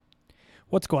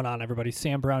What's going on, everybody?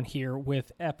 Sam Brown here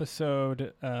with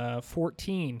episode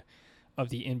 14 of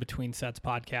the In Between Sets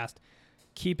podcast.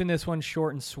 Keeping this one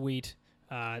short and sweet.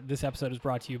 This episode is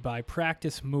brought to you by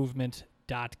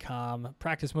PracticeMovement.com.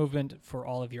 Practice Movement for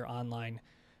all of your online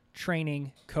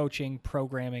training, coaching,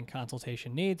 programming,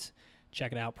 consultation needs.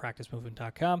 Check it out,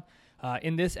 PracticeMovement.com.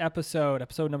 In this episode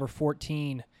number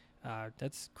 14,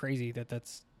 that's crazy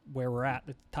that's where we're at.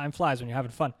 Time flies when you're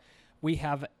having fun. We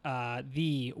have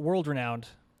the world-renowned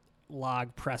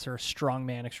log presser,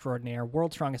 strongman extraordinaire,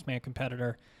 world's strongest man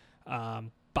competitor,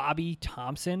 Bobby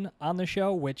Thompson on the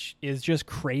show, which is just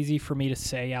crazy for me to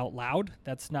say out loud.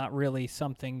 That's not really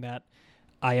something that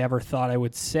I ever thought I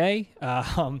would say.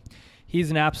 He's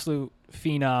an absolute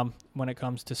phenom when it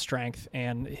comes to strength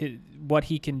and what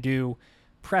he can do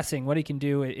pressing, what he can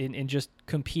do in just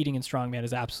competing in strongman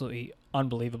is absolutely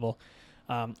unbelievable.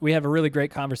 We have a really great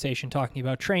conversation talking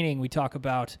about training. We talk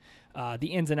about the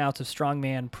ins and outs of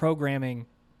strongman programming.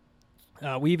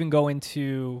 We even go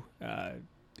into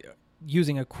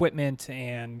using equipment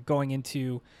and going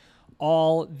into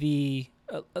all a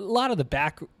lot of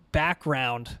the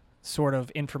background sort of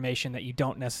information that you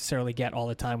don't necessarily get all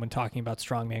the time when talking about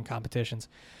strongman competitions.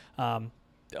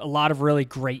 A lot of really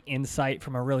great insight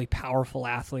from a really powerful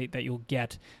athlete that you'll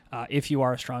get if you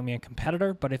are a strongman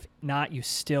competitor. But if not, you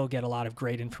still get a lot of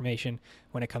great information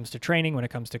when it comes to training, when it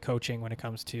comes to coaching, when it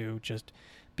comes to just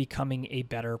becoming a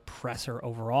better presser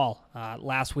overall.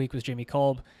 Last week was Jimmy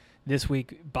Kolb. This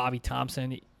week, Bobby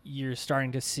Thompson. You're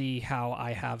starting to see how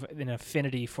I have an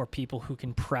affinity for people who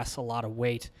can press a lot of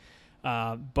weight.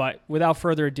 But without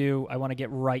further ado, I want to get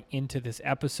right into this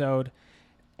episode.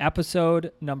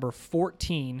 Episode number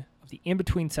 14 of the In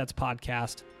Between Sets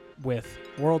podcast with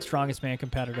world's strongest man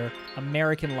competitor,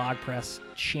 American log press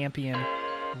champion,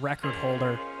 record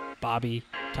holder, Bobby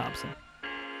Thompson.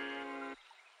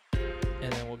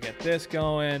 And then we'll get this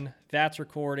going. That's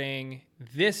recording.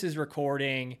 This is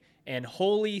recording. And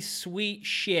holy sweet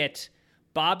shit,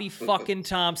 Bobby fucking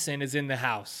Thompson is in the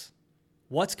house.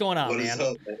 What's going on, man? What is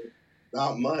up, man?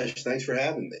 Not much. Thanks for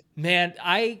having me. Man,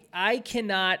 I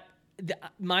cannot...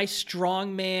 my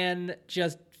strongman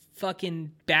just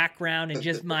fucking background and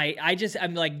just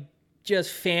I'm like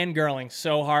just fangirling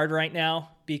so hard right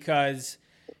now because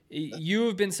you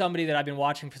have been somebody that I've been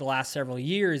watching for the last several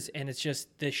years, and it's just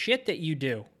the shit that you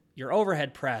do, your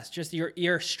overhead press, just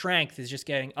your strength is just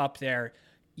getting up there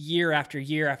year after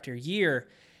year after year.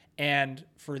 And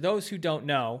for those who don't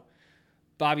know,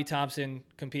 Bobby Thompson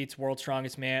competes world's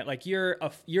strongest man. Like you're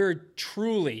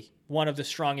truly one of the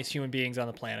strongest human beings on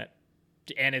the planet.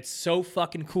 And it's so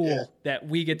fucking cool that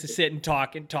we get to sit and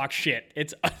talk shit.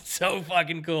 It's so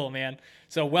fucking cool, man.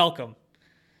 So welcome.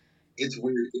 It's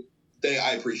weird.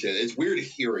 I appreciate it. It's weird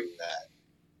hearing that.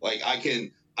 Like I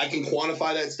can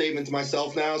quantify that statement to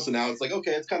myself now. So now it's like,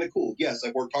 okay, it's kind of cool. Yes,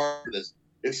 I've worked hard for this.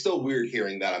 It's still weird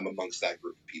hearing that I'm amongst that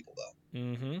group of people, though.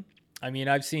 Mm-hmm. I mean,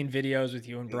 I've seen videos with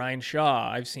you and Brian Shaw.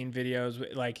 I've seen videos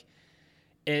with, like,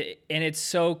 and it's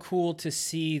so cool to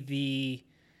see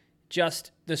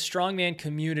just the strongman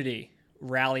community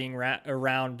rallying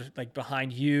around, like,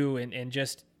 behind you, and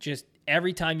just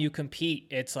every time you compete,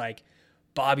 it's like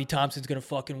Bobby Thompson's gonna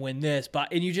fucking win this,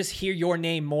 and you just hear your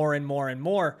name more and more and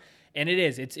more, and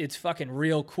it's fucking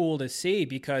real cool to see.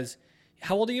 Because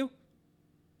how old are you?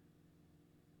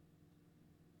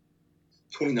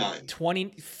 29.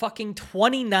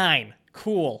 29.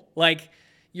 Cool. Like,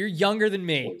 you're younger than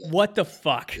me. What the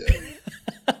fuck? Yeah.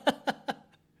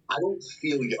 I don't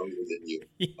feel younger than you.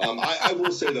 Yeah. I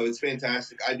will say, though, it's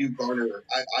fantastic. I do garner,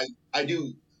 I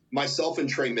do, myself and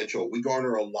Trey Mitchell, we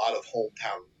garner a lot of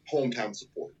hometown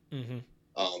support. Mm-hmm.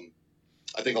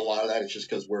 I think a lot of that is just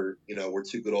because we're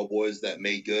two good old boys that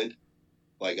made good.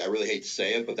 Like, I really hate to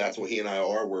say it, but that's what he and I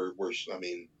are. We're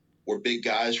big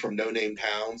guys from no-name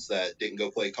towns that didn't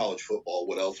go play college football.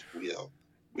 What else? We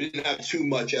didn't have too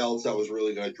much else that was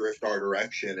really going to drift our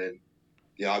direction. And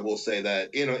I will say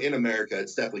that in America,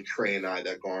 it's definitely Trey and I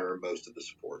that garner most of the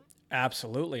support.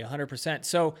 Absolutely, 100%.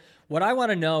 So what I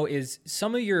want to know is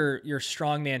some of your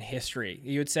strongman history.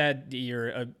 You had said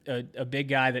you're a big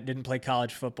guy that didn't play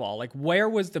college football. Like, where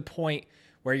was the point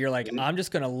where you're like, I'm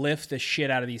just going to lift the shit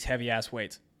out of these heavy-ass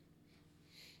weights?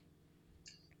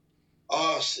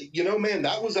 Man,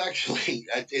 that was actually,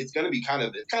 it's going to be kind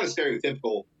of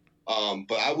stereotypical.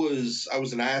 But I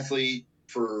was an athlete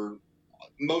for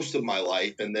most of my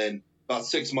life. And then about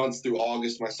 6 months through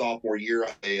August, my sophomore year,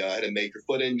 I had a major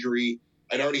foot injury.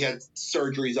 I'd already had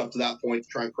surgeries up to that point to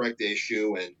try and correct the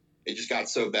issue. And it just got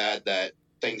so bad that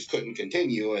things couldn't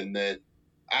continue. And then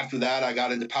after that, I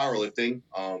got into powerlifting.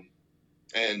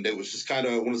 And it was just kind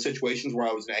of one of the situations where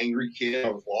I was an angry kid. I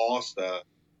was lost.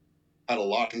 had a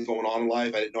lot of things going on in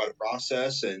life. I didn't know how to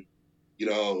process. And, you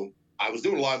know, I was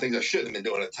doing a lot of things I shouldn't have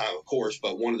been doing at the time, of course.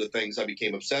 But one of the things I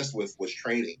became obsessed with was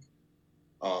training.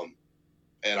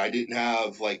 And I didn't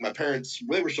have, like, my parents,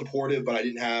 they were supportive, but I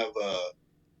didn't have,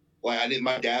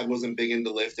 my dad wasn't big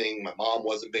into lifting. My mom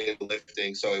wasn't big into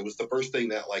lifting. So it was the first thing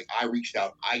that, like, I reached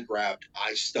out, I grabbed,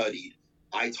 I studied,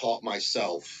 I taught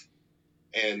myself.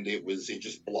 And it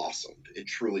just blossomed. It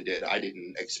truly did. I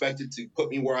didn't expect it to put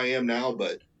me where I am now,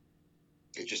 but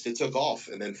it took off.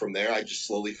 And then from there, I just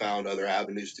slowly found other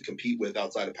avenues to compete with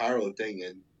outside of powerlifting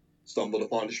and stumbled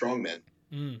upon the strongman.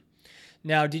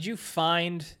 Now, did you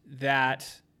find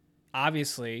that,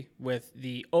 obviously, with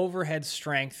the overhead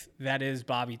strength that is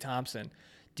Bobby Thompson,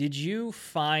 did you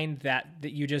find that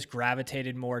you just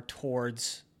gravitated more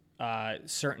towards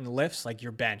certain lifts, like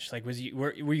your bench? Like,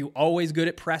 were you always good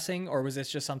at pressing, or was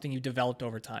this just something you developed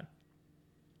over time?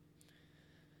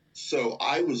 So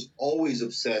I was always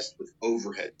obsessed with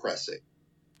overhead pressing.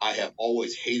 I have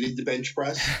always hated the bench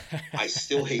press. I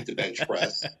still hate the bench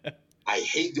press. I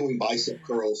hate doing bicep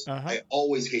curls. I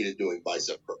always hated doing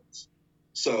bicep curls.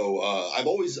 So I've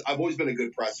always been a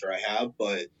good presser. I have,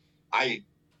 but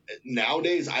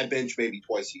nowadays I bench maybe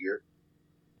twice a year.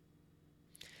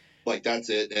 Like, that's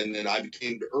it. And then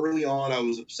early on, I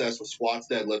was obsessed with squats,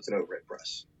 deadlifts, and overhead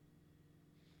press.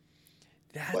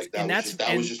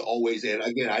 That was just always it.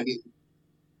 Again, I didn't.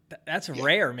 That's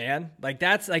rare, man. Like,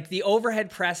 that's like the overhead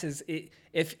press is,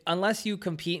 unless you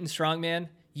compete in strongman,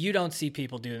 you don't see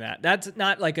people doing that. That's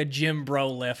not like a gym bro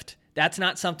lift. That's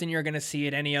not something you're going to see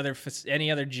at any other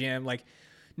gym. Like,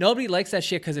 nobody likes that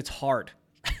shit because it's hard.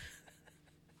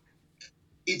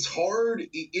 It's hard.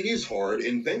 It is hard.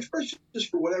 And bench press, just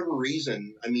for whatever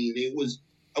reason, I mean,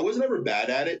 I wasn't ever bad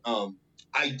at it.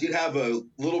 I did have a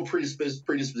little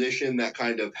predisposition that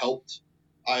kind of helped.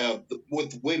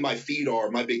 With the way my feet are,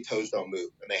 my big toes don't move,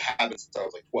 and they haven't since I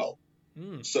was like 12.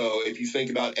 So if you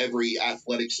think about every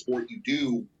athletic sport you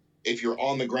do, if you're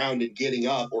on the ground and getting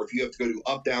up, or if you have to go do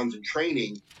up downs in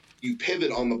training, you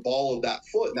pivot on the ball of that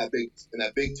foot, and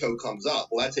that big toe comes up.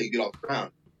 Well, that's how you get off the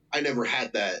ground. I never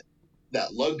had that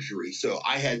luxury, so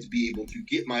I had to be able to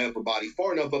get my upper body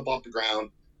far enough up off the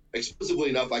ground, exclusively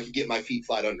enough I could get my feet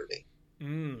flat under me.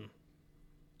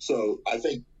 So I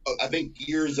think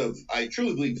years of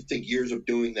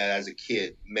doing that as a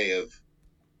kid may have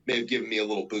given me a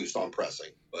little boost on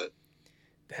pressing. But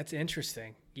that's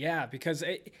interesting. Yeah, because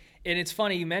and it's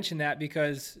funny you mentioned that,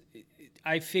 because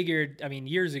I figured, I mean,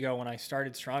 years ago when I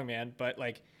started strongman, but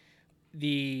like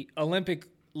the Olympic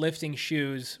lifting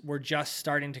shoes were just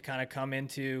starting to kind of come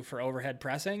into for overhead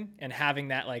pressing and having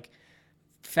that like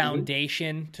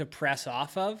foundation to press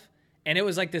off of. And it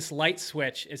was like this light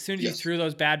switch. As soon as you threw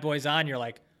those bad boys on, you're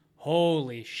like,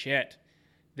 holy shit,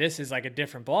 this is like a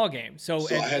different ball game. So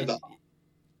I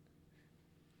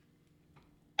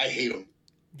hate them.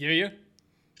 Do you?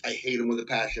 I hate them with a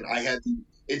passion.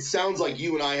 It sounds like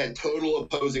you and I had total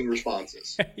opposing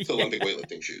responses to Olympic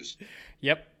weightlifting shoes.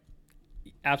 Yep.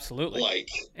 Absolutely.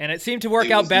 And it seemed to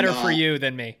work out better for you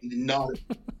than me. It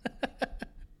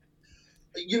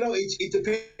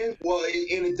depends. Well,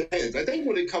 it depends. I think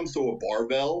when it comes to a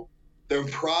barbell, they're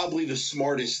probably the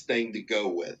smartest thing to go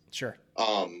with. Sure.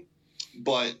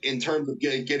 But in terms of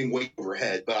getting weight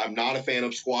overhead, but I'm not a fan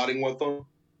of squatting with them.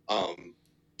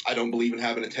 I don't believe in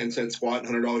having a 10-cent squat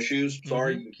and $100 shoes.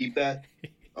 Sorry, you can keep that.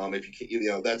 If you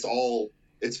can, that's all.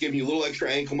 It's giving you a little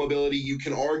extra ankle mobility. You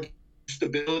can argue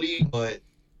stability, but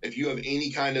if you have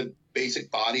any kind of basic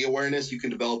body awareness, you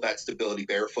can develop that stability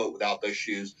barefoot without those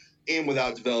shoes and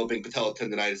without developing patella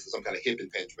tendonitis and some kind of hip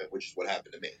impingement, which is what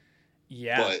happened to me.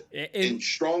 Yeah. But in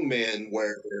strongman,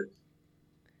 where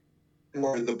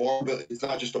the barbell, it's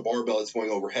not just a barbell, it's going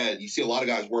overhead. You see a lot of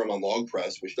guys wear them on log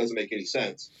press, which doesn't make any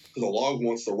sense because a log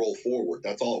wants to roll forward.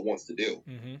 That's all it wants to do.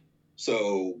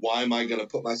 So why am I going to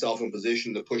put myself in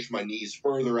position to push my knees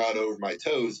further out over my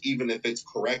toes, even if it's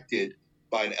corrected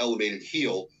by an elevated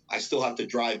heel? I still have to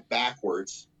drive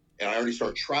backwards, and I already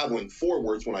start traveling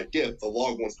forwards when I dip. The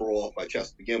log wants to roll off my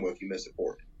chest to begin with. You miss it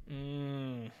forward.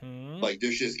 Like,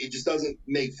 it just doesn't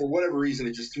make, for whatever reason,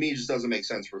 it just doesn't make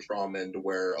sense for strongmen to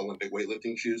wear Olympic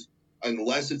weightlifting shoes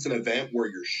unless it's an event where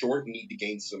you're short and need to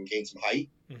gain some height,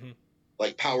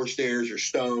 like power stairs or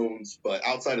stones. But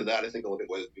outside of that, I think Olympic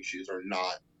weightlifting shoes are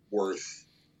not worth.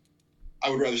 I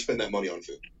would rather spend that money on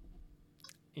food.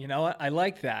 You know what? I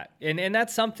like that, and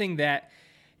that's something that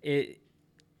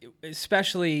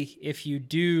especially if you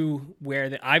do wear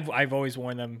that. I've always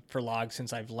worn them for logs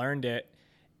since I've learned it.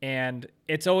 And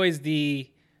it's always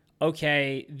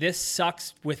okay, this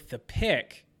sucks with the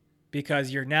pick because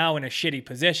you're now in a shitty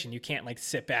position. You can't like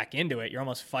sit back into it. You're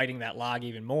almost fighting that log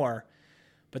even more.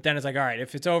 But then it's like, all right,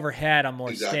 if it's overhead, I'm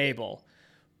more stable.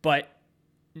 But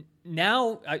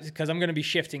now, because I'm going to be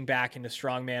shifting back into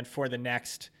strongman for the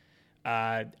next,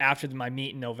 after my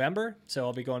meet in November. So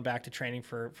I'll be going back to training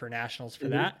for nationals for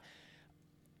that.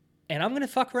 And I'm going to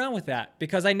fuck around with that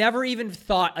because I never even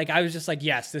thought, like, I was just like,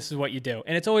 yes, this is what you do.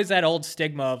 And it's always that old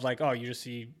stigma of like, oh, you just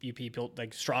see you people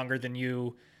like stronger than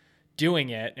you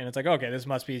doing it. And it's like, okay, this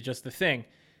must be just the thing.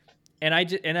 And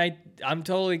I'm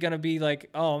totally going to be like,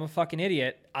 oh, I'm a fucking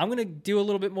idiot. I'm going to do a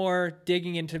little bit more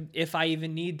digging into if I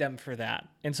even need them for that.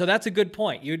 And so that's a good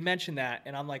point. You had mentioned that.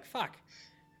 And I'm like, fuck,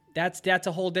 that's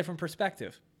a whole different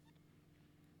perspective.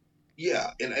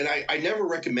 Yeah. And I never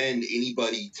recommend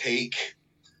anybody takes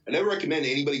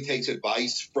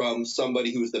advice from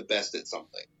somebody who is the best at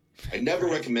something. I never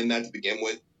recommend that to begin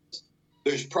with.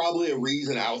 There's probably a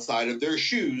reason outside of their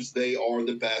shoes they are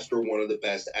the best or one of the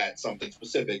best at something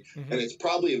specific. And it's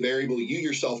probably a variable you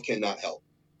yourself cannot help.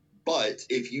 But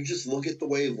if you just look at the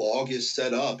way log is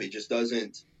set up, it just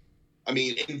doesn't. I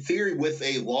mean, in theory, with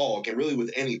a log and really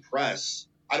with any press,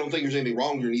 I don't think there's anything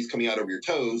wrong with your knees coming out over your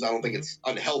toes. I don't think it's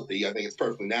unhealthy. I think it's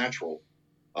perfectly natural.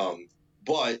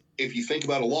 But if you think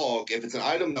about a log, if it's an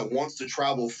item that wants to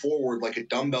travel forward like a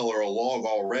dumbbell or a log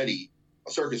already,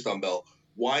 a circus dumbbell,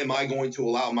 why am I going to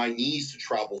allow my knees to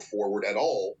travel forward at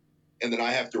all? And then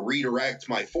I have to redirect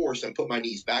my force and put my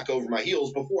knees back over my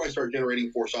heels before I start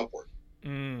generating force upward.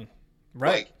 Right.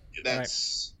 Like,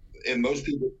 that's, and most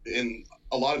people, and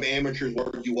a lot of amateurs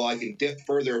argue, well, I can dip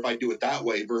further if I do it that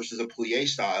way versus a plie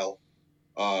style.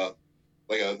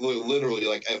 Literally,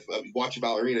 like if you watch a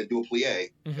ballerina do a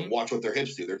plie and watch what their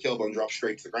hips do, their tailbone drops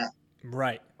straight to the ground.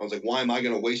 Right. I was like, why am I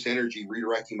going to waste energy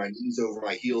redirecting my knees over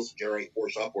my heels to generate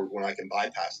force upward when I can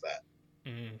bypass that?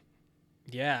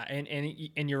 Yeah,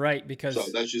 and you're right, because so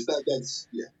that's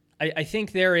I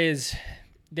think there is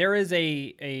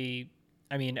a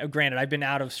I mean, granted, I've been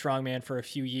out of strongman for a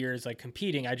few years, like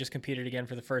competing. I just competed again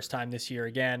for the first time this year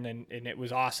again, and it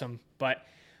was awesome. But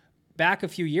back a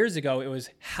few years ago, it was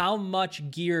how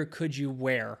much gear could you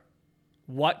wear?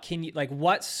 What can you, like,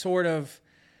 what sort of,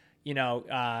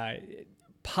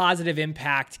 positive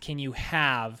impact can you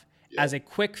have as a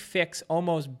quick fix,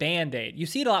 almost Band-Aid? You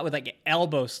see it a lot with like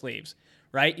elbow sleeves,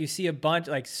 right? You see a bunch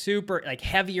like super, like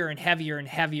heavier and heavier and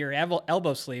heavier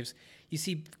elbow sleeves. You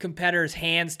see competitors'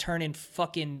 hands turning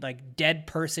fucking like dead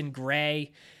person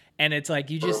gray. And it's like,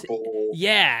 you just,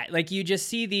 like you just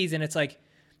see these and it's like,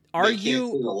 are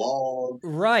you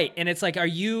right? And it's like, are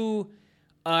you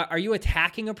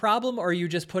attacking a problem, or are you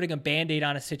just putting a Band-Aid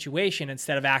on a situation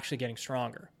instead of actually getting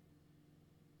stronger?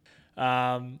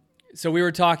 So we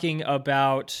were talking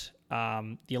about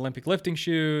the Olympic lifting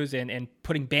shoes and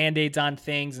putting Band-Aids on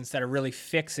things instead of really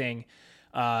fixing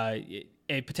a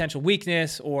potential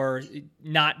weakness, or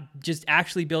not just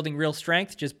actually building real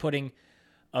strength, just putting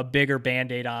a bigger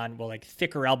Band-Aid on, well, like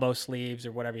thicker elbow sleeves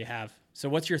or whatever you have. So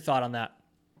what's your thought on that?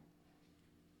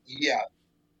 Yeah.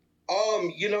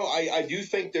 I do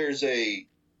think there's a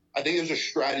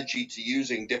strategy to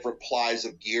using different plies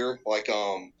of gear. Like,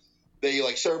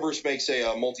 Cerberus makes a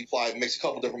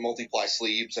couple different multiply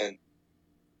sleeves, and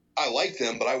I like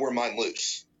them, but I wear mine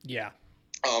loose. Yeah.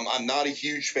 I'm not a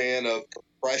huge fan of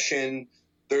compression.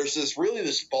 There's this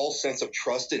false sense of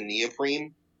trust in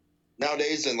neoprene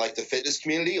nowadays in like the fitness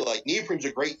community. Like, neoprene's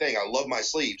a great thing. I love my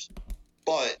sleeves,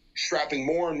 but strapping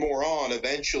more and more on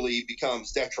eventually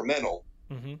becomes detrimental.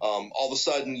 All of a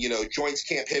sudden, joints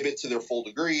can't pivot to their full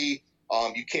degree.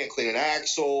 You can't clean an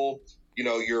axle.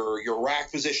 Your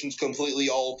rack position's completely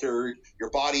altered. Your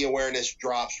body awareness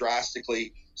drops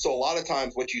drastically. So a lot of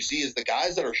times what you see is the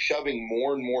guys that are shoving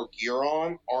more and more gear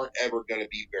on aren't ever going to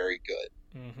be very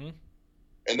good.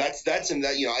 And that's in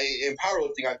that, in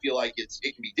powerlifting, I feel like it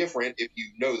can be different if you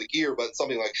know the gear, but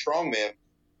something like strongman,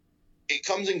 it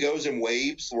comes and goes in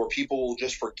waves where people will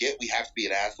just forget we have to be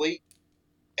an athlete.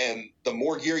 And the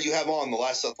more gear you have on, the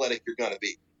less athletic you're going to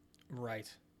be. Right.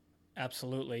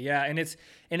 Absolutely. Yeah. And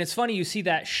it's funny, you see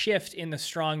that shift in the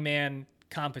strongman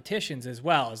competitions as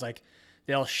well. It's like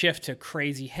they'll shift to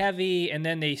crazy heavy, and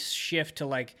then they shift to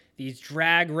like these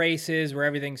drag races where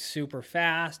everything's super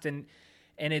fast. And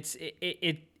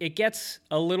it gets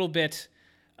a little bit,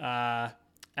 as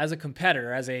a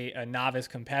competitor, as a novice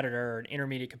competitor or an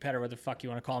intermediate competitor, what the fuck you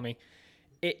want to call me,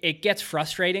 it gets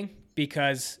frustrating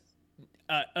because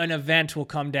an event will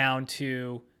come down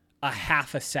to a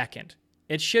half a second.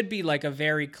 It should be like a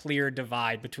very clear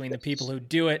divide between the people who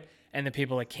do it and the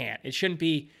people that can't. It shouldn't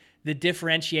be the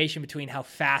differentiation between how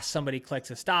fast somebody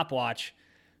clicks a stopwatch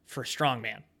for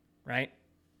strongman, right?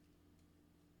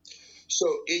 So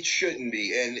it shouldn't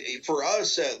be. And for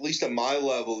us, at least at my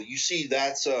level, you see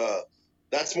that's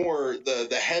That's more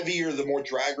the heavier, the more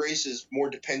drag race is more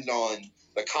dependent on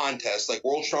the contest. Like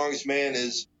World's Strongest Man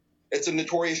it's a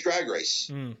notorious drag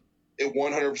race. It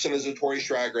 100% is a notorious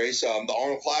drag race. The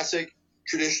Arnold Classic,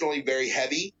 traditionally very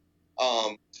heavy.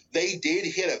 They did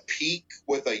hit a peak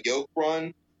with a yoke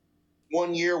run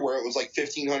one year where it was like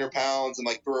 1,500 pounds and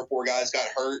like 3 or 4 guys got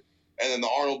hurt. And then the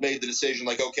Arnold made the decision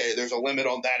like, okay, there's a limit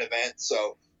on that event.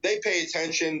 So they pay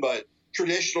attention, but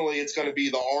traditionally it's going to be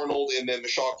the Arnold and then the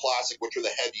Shaw Classic, which are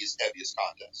the heaviest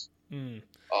contests. And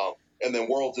then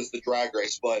Worlds is the drag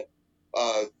race. But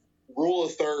rule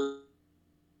of third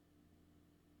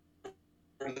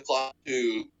the clock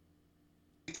to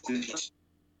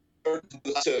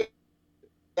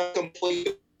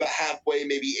complete about halfway,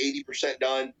 maybe 80%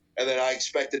 done, and then I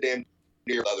expect a damn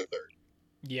near the other third.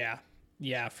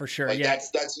 Yeah, for sure. Like yeah,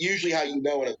 that's usually how you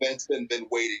know an event's been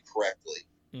weighted correctly.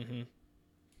 Mm-hmm.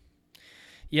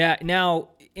 Yeah. Now,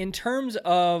 in terms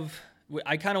of,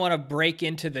 I kind of want to break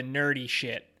into the nerdy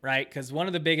shit, right? Because one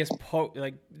of the biggest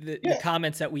the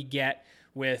comments that we get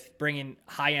with bringing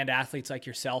high-end athletes like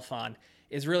yourself on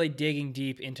is really digging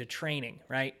deep into training,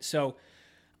 right? So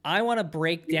I want to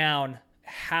break down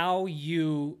how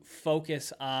you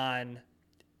focus on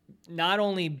not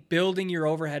only building your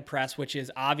overhead press, which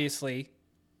is obviously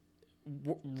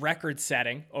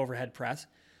record-setting overhead press,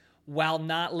 while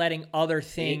not letting other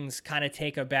things kind of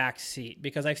take a back seat.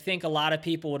 Because I think a lot of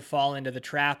people would fall into the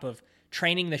trap of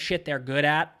training the shit they're good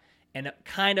at and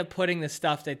kind of putting the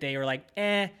stuff that they were like,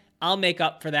 I'll make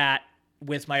up for that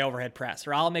with my overhead press,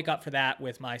 or I'll make up for that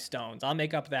with my stones. I'll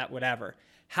make up for that, whatever.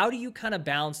 How do you kind of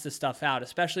balance this stuff out,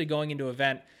 especially going into an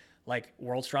event like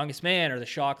World's Strongest Man or the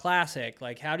Shaw Classic?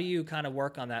 Like, how do you kind of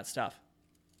work on that stuff?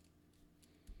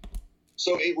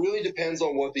 So it really depends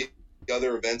on what the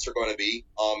other events are going to be.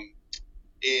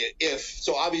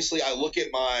 So obviously I look at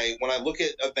when I look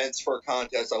at events for a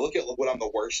contest, I look at what I'm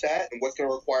the worst at and what's going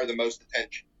to require the most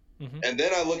attention. Mm-hmm. And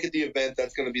then I look at the event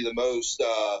that's going to be the most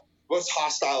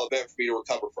hostile event for me to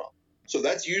recover from. So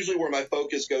that's usually where my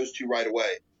focus goes to right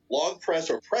away. Log press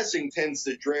or pressing tends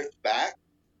to drift back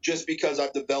just because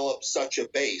I've developed such a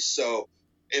base. So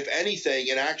if anything,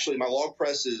 and actually my log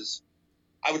press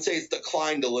I would say it's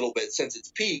declined a little bit since its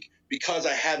peak because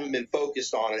I haven't been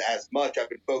focused on it as much. I've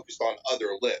been focused on other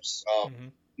lifts.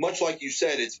 Much like you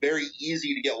said, it's very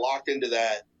easy to get locked into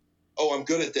that, I'm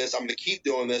good at this, I'm going to keep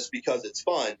doing this because it's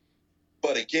fun.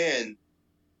 But again,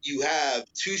 you have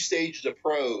 2 stages of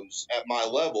pros at my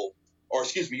level,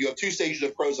 you have 2 stages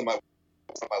of pros at my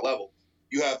level.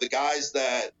 You have the guys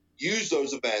that use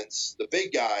those events, the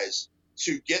big guys,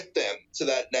 to get them to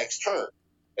that next turn.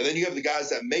 And then you have the guys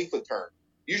that make the turn.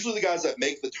 Usually the guys that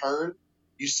make the turn,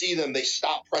 you see them, they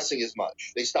stop pressing as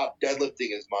much. They stop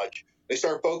deadlifting as much. They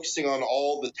start focusing on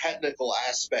all the technical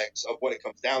aspects of what it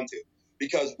comes down to.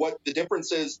 Because what the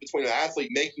difference is between an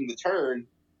athlete making the turn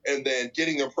and then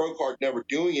getting their pro card, never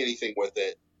doing anything with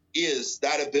it, is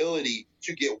that ability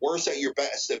to get worse at your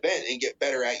best event and get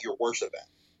better at your worst event.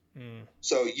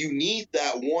 So you need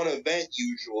that one event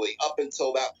usually up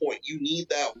until that point. You need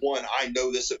that one, I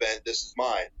know this event, this is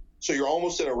mine. So you're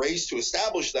almost in a race to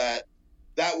establish that.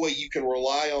 That way you can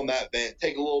rely on that event,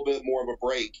 take a little bit more of a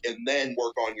break, and then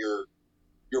work on your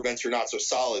events you're not so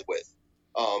solid with.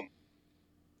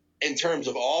 In terms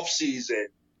of off season,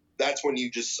 that's when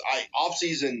off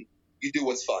season, you do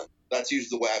what's fun. That's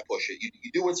usually the way I push it.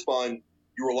 You do what's fun,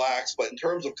 you relax. But in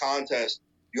terms of contest,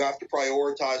 you have to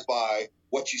prioritize by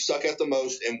what you suck at the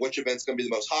most and which event's going to be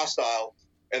the most hostile.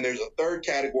 And there's a third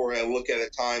category I look at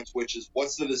times, which is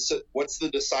what's the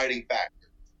deciding factor.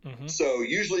 Mm-hmm. So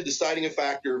usually deciding a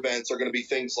factor events are going to be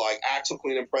things like axle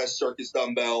clean and press, circus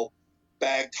dumbbell,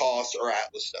 bag toss, or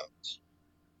atlas stones.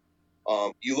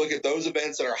 You look at those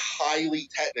events that are highly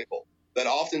technical, that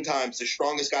oftentimes the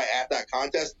strongest guy at that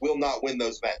contest will not win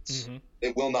those events. Mm-hmm.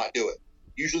 They will not do it.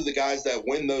 Usually the guys that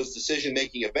win those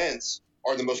decision-making events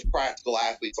are the most practical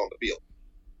athletes on the field.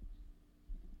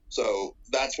 So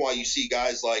that's why you see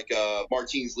guys like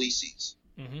Martins Licis,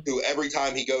 mm-hmm. who every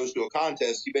time he goes to a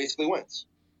contest, he basically wins.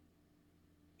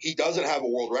 He doesn't have a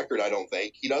world record, I don't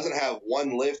think. He doesn't have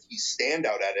one lift he's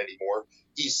standout at anymore.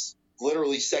 He's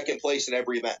literally second place in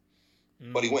every event,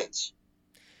 but he wins.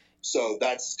 So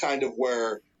that's kind of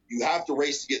where you have to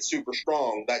race to get super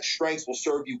strong. That strength will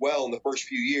serve you well in the first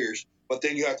few years, but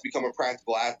then you have to become a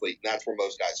practical athlete, and that's where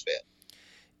most guys fail.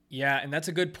 Yeah, and that's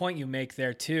a good point you make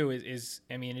there too. It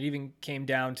even came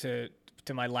down to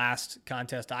my last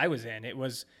contest I was in.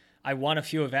 I won a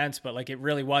few events, but like it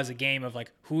really was a game of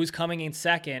like who's coming in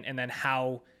second, and then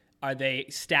how are they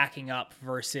stacking up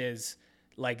versus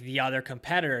like the other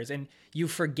competitors. And you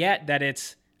forget that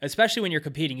it's, especially when you're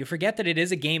competing, you forget that it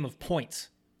is a game of points.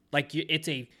 Like it's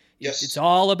Yes. it's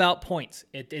all about points.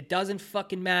 It doesn't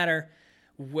fucking matter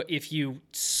if you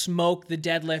smoke the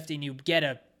deadlift and you get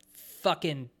a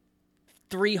fucking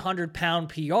 300-pound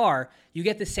PR, you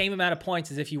get the same amount of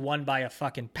points as if you won by a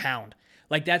fucking pound.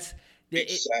 Like that's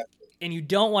Exactly. and you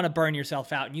don't want to burn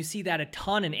yourself out. And you see that a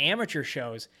ton in amateur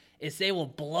shows is they will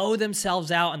blow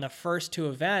themselves out in the first two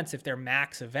events if they're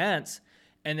max events.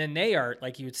 And then they are,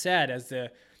 like you had said, as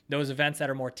those events that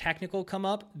are more technical come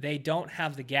up, they don't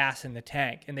have the gas in the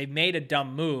tank. And they've made a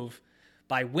dumb move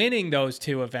by winning those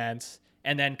two events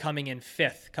and then coming in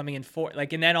fifth, coming in fourth.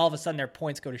 Like, and then all of a sudden their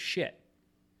points go to shit.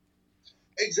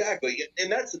 Exactly.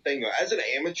 And that's the thing. As an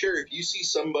amateur, if you see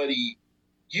somebody,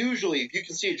 usually if you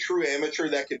can see a true amateur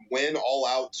that can win all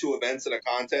out two events in a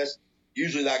contest,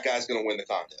 usually that guy's going to win the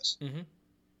contest. Mm-hmm.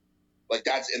 Like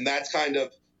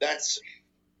that's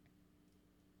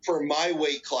for my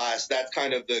weight class, that's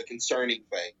kind of the concerning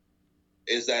thing,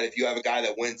 is that if you have a guy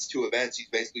that wins two events, he's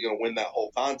basically going to win that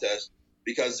whole contest,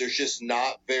 because there's just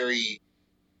not very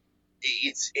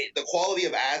the quality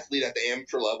of athlete at the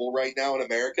amateur level right now in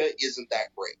America isn't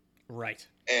that great. Right.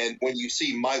 And when you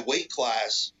see my weight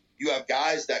class, you have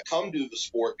guys that come to the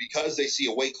sport because they see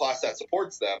a weight class that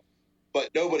supports them,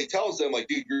 but nobody tells them, like,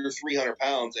 dude, you're 300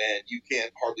 pounds and you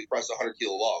can't hardly press a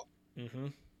 100-kilo log. Mm-hmm.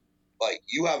 Like,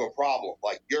 you have a problem.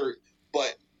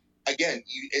 But again,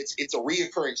 it's a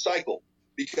reoccurring cycle,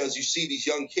 because you see these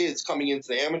young kids coming into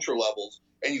the amateur levels,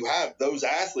 and you have those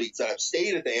athletes that have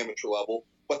stayed at the amateur level,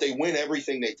 but they win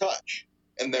everything they touch.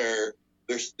 And they're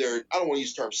I don't want to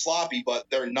use the term sloppy, but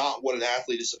they're not what an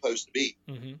athlete is supposed to be.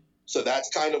 Mm-hmm. So that's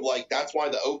kind of like, that's why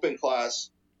the open class,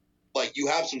 like, you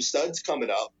have some studs coming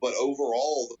up, but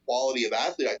overall the quality of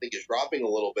athlete, I think, is dropping a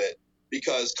little bit,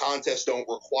 because contests don't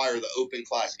require the open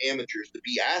class amateurs to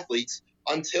be athletes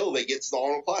until they get to the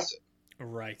Arnold Classic.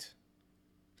 Right.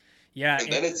 Yeah. And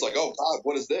then it's like, oh God,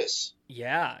 what is this?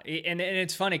 Yeah. And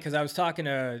it's funny, because I was talking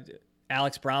to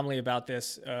Alex Bromley about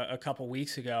this a couple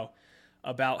weeks ago,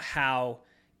 about how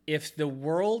if the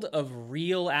world of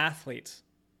real athletes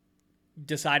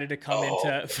decided to come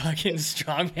into fucking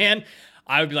strongman,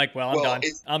 I would be like, well,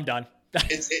 I'm done.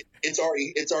 It's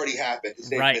already happened. His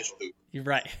name's right. Mitchell Hooper. You're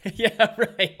right. Yeah,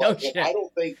 right. No shit. I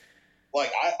don't think,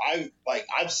 like,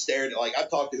 I've stared, like, I've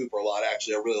talked to Hooper a lot,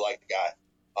 actually. I really like the guy.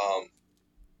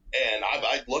 And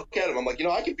I look at him, I'm like,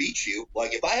 I can beat you.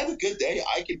 Like, if I have a good day,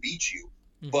 I can beat you.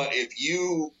 Mm-hmm. But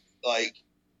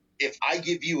if I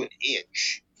give you an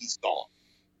inch, he's gone.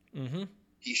 Mm-hmm.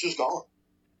 He's just gone.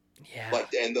 Yeah.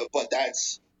 But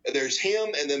there's him,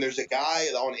 and then there's a guy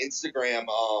on Instagram,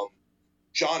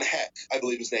 John Heck, I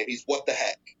believe his name. He's What the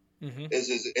Heck, mm-hmm. is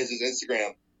his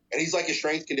Instagram, and he's like a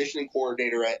strength conditioning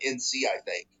coordinator at NC, I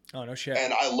think. Oh, no shit.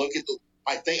 And I look at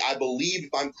I believe,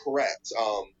 if I'm correct,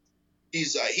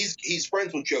 he's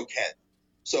friends with Joe Kent.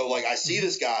 So, like, I see mm-hmm.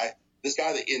 this guy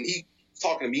and he's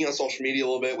talking to me on social media a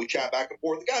little bit. We chat back and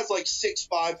forth. The guy's like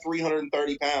 6'5",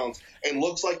 330 pounds, and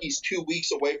looks like he's 2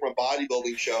 weeks away from a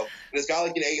bodybuilding show. And it's got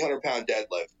like an 800-pound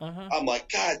deadlift. Uh-huh. I'm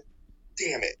like, God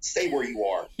damn it, stay where you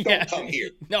are. Don't come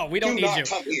here. No, we don't need you.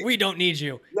 Come here. We don't need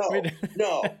you.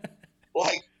 No.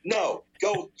 Like, no.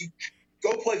 Go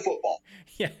play football.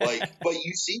 Yeah. Like, but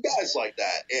you see guys like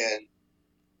that, and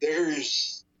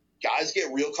there's guys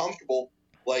get real comfortable.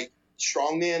 Like,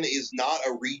 strongman is not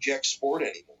a reject sport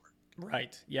anymore.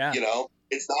 Right. Yeah.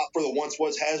 It's not for the once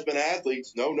was has been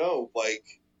athletes. No. Like,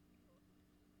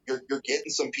 you're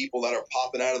getting some people that are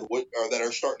popping out of the wood, or that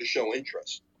are starting to show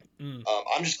interest. Mm.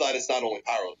 I'm just glad it's not only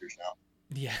powerlifters now.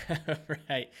 Yeah.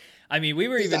 Right. I mean, we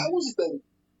were even. That was the thing.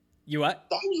 You what?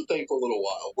 That was a thing for a little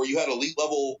while, where you had elite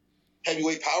level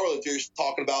heavyweight powerlifters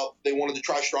talking about they wanted to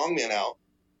try strongman out,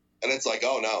 and it's like,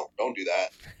 oh no, don't do that.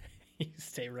 You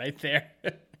stay right there.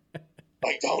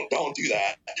 Like, don't do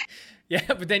that. Yeah,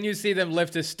 but then you see them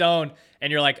lift a stone,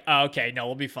 and you're like, oh, okay, no,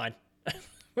 we'll be fine.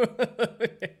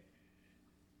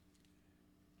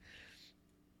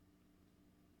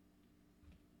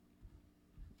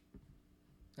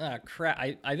 Ah, crap.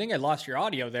 I think I lost your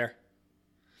audio there.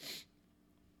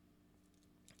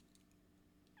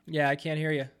 Yeah, I can't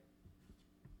hear you.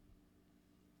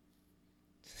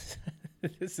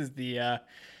 This is the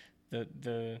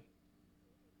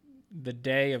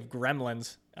day of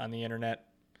gremlins on the internet.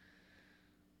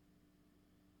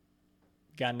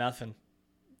 Got nothing.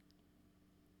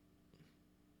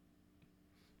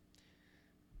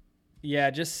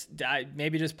 Yeah,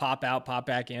 maybe just pop out, pop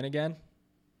back in again.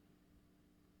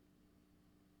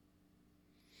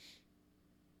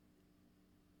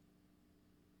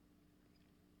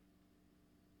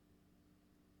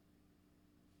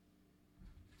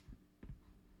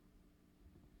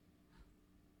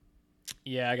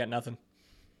 Yeah, I got nothing.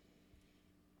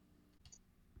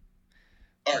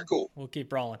 right, cool. We'll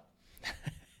keep rolling.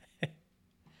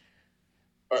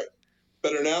 All right.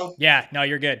 Better now? Yeah, no,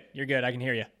 you're good. You're good. I can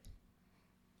hear you.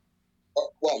 Oh,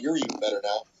 wow, you're even better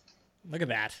now. Look at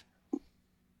that.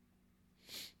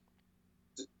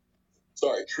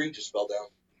 Sorry, a tree just fell down.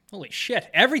 Holy shit.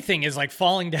 Everything is like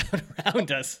falling down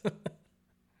around us.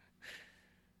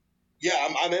 Yeah,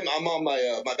 I'm on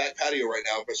my back patio right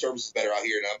now. My service is better out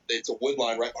here. And it's a wood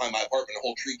line right behind my apartment. A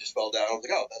whole tree just fell down. I was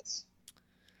like, oh, that's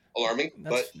alarming.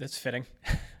 That's fitting.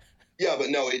 Yeah, but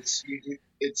no, it's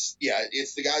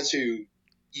the guys who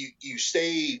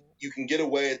you can get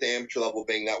away at the amateur level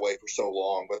being that way for so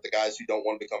long, but the guys who don't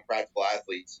want to become practical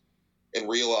athletes and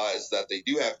realize that they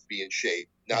do have to be in shape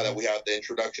now that we have the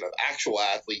introduction of actual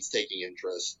athletes taking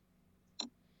interest.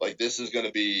 Like this is going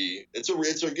to be it's going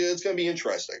to be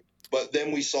interesting. But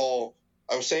then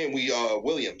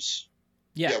Williams,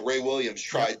 Ray Williams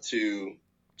tried to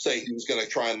say he was going to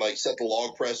try and like set the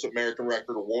log press American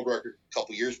record or world record a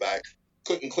couple years back.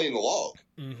 Couldn't clean the log.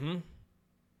 Mm-hmm.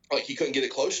 Like he couldn't get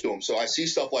it close to him. So I see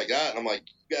stuff like that, and I'm like,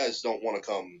 you guys don't want to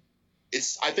come.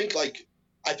 I think like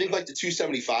the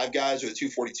 275 guys or the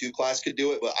 242 class could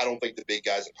do it, but I don't think the big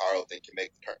guys in powerlifting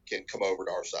can come over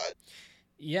to our side.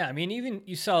 Yeah, I mean, even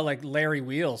you saw like Larry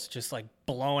Wheels just like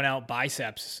blowing out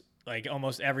biceps like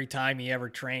almost every time he ever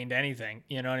trained anything.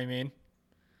 You know what I mean?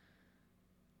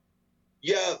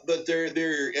 Yeah, but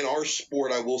they're in our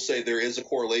sport. I will say there is a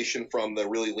correlation from the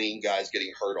really lean guys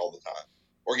getting hurt all the time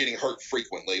or getting hurt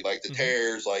frequently, like the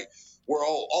tears. Like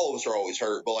all of us are always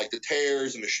hurt, but like the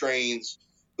tears and the strains,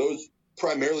 those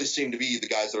primarily seem to be the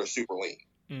guys that are super lean.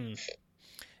 Mm.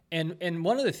 And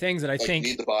one of the things that I think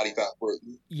you need the body fat for it.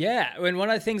 Yeah, and one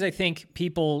of the things I think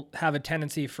people have a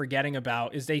tendency of forgetting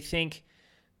about is they think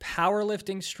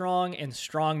powerlifting strong and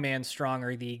strongman strong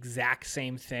are the exact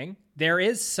same thing. There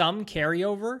is some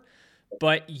carryover,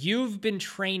 but you've been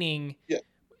training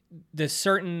the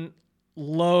certain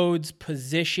loads,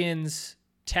 positions,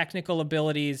 technical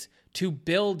abilities to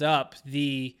build up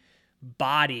the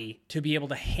body to be able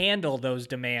to handle those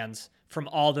demands from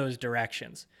all those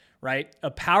directions, right? A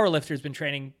powerlifter's been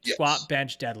training squat,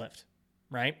 bench, deadlift,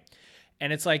 right?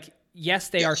 And it's like, yes,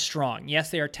 they are strong. Yes,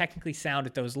 they are technically sound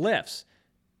at those lifts,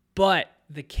 but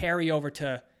the carryover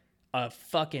to a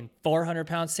fucking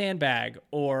 400-pound sandbag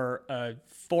or a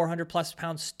 400-plus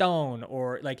pound stone,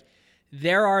 or like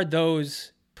there are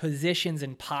those positions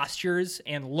and postures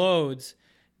and loads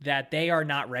that they are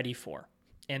not ready for,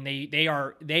 and they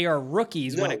are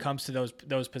rookies when it comes to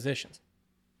those positions.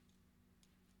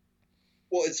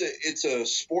 Well, it's a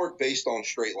sport based on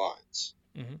straight lines,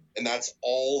 and that's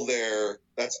all their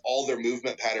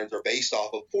movement patterns are based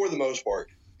off of for the most part.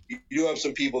 You do have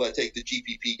some people that take the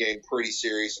GPP game pretty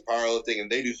serious in powerlifting,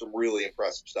 and they do some really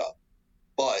impressive stuff.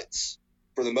 But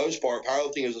for the most part,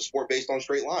 powerlifting is a sport based on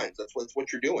straight lines. That's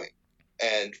what you're doing.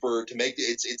 And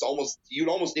it's almost you'd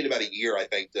almost need about a year, I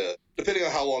think, depending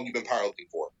on how long you've been powerlifting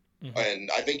for. And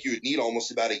I think you would need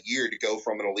almost about a year to go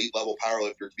from an elite level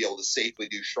powerlifter to be able to safely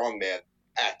do strongman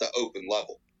at the open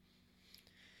level.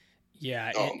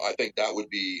 Yeah, I think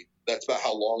that's about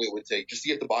how long it would take just to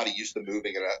get the body used to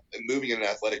moving in an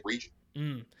athletic region.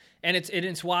 And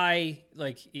it's why,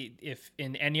 like, if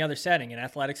in any other setting, in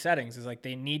athletic settings, is like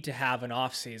they need to have an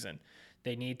off season.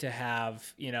 They need to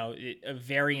have, a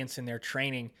variance in their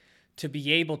training to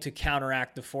be able to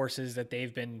counteract the forces that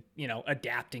they've been,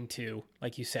 adapting to,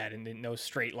 like you said, in those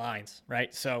straight lines,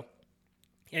 right? So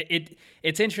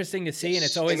it's interesting to see, and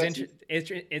it's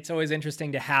always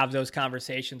interesting to have those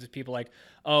conversations with people like,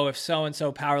 oh, if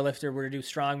so-and-so powerlifter were to do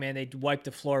strongman, they'd wipe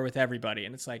the floor with everybody.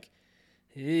 And it's like,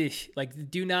 do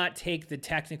not take the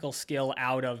technical skill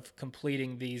out of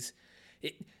completing these.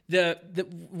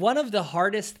 One of the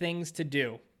hardest things to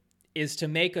do is to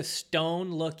make a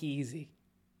stone look easy,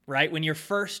 right? When you're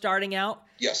first starting out,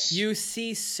 you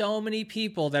see so many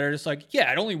people that are just like,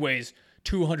 yeah, it only weighs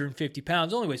 250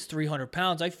 pounds, it only weighs 300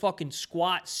 pounds. I fucking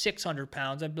squat 600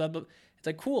 pounds. Blah, blah. It's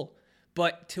like, cool.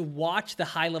 But to watch the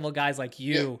high level guys like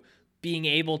you being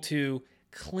able to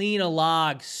clean a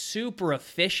log super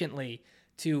efficiently,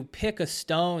 to pick a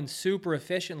stone super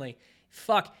efficiently,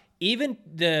 even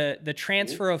the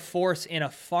transfer of force in a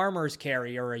farmer's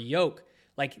carry or a yoke,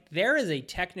 like there is a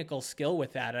technical skill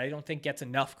with that. I don't think gets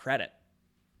enough credit.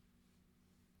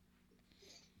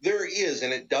 There is,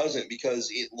 and it doesn't,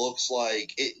 because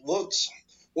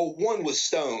one with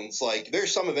stones, like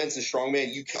there's some events in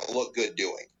strongman you can't look good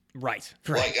doing. Right.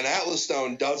 Like an Atlas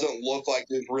stone doesn't look like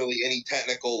there's really any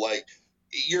technical, like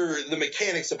the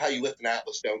mechanics of how you lift an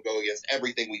Atlas stone go against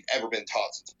everything we've ever been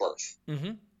taught since birth.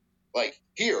 Like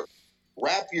here,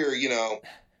 wrap your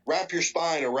wrap your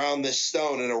spine around this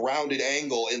stone in a rounded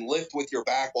angle and lift with your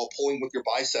back while pulling with your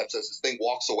biceps as this thing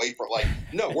walks away from, like,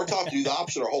 no, we're taught to do the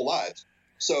opposite our whole lives.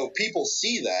 So people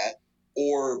see that,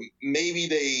 or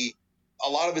maybe a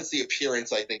lot of it's the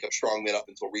appearance, I think, of strongmen up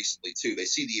until recently too. They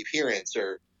see the appearance,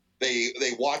 or they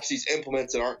watch these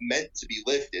implements that aren't meant to be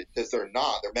lifted because they're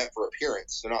not. They're meant for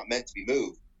appearance. They're not meant to be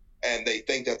moved. And they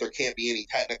think that there can't be any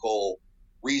technical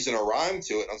reason or rhyme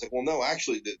to it. And I was like, well, no,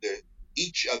 actually,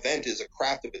 each event is a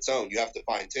craft of its own. You have to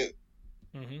fine tune.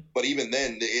 Mm-hmm. But even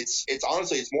then, it's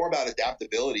honestly, it's more about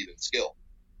adaptability than skill.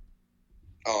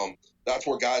 That's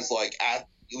where guys like,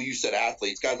 you said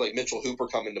athletes, guys like Mitchell Hooper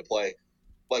come into play.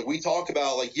 Like, we talk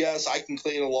about, like, yes, I can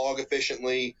clean a log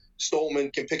efficiently.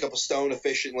 Stoltman can pick up a stone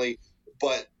efficiently.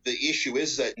 But the issue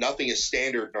is that nothing is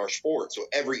standard in our sport. So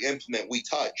every implement we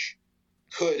touch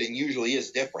could and usually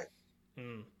is different.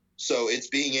 Mm. So it's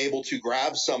being able to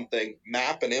grab something,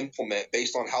 map an implement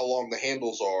based on how long the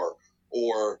handles are,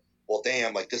 or, well,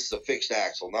 damn, like, this is a fixed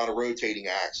axle, not a rotating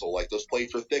axle. Like, those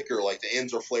plates are thicker, like the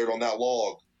ends are flared on that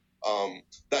log.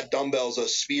 That dumbbell's a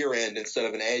spear end instead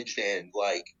of an edged end.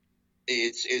 Like,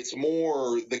 it's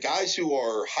more the guys who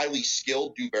are highly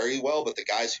skilled do very well, but the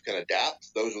guys who can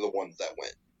adapt, those are the ones that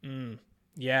win.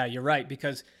 Yeah, you're right,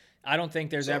 because I don't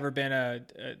think there's ever been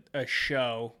a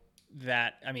show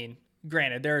that, I mean,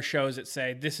 granted, there are shows that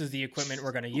say this is the equipment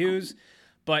we're going to use,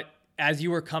 but as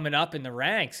you were coming up in the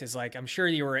ranks, is like, I'm sure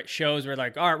you were at shows where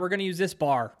like, all right, we're going to use this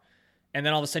bar. And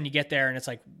then all of a sudden you get there and it's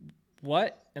like,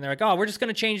 what? And they're like, oh, we're just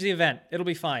going to change the event. It'll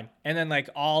be fine. And then like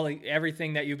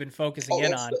everything that you've been focusing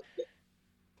in on.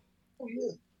 Oh,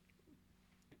 yeah.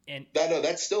 And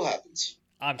that still happens.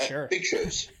 I'm sure. Big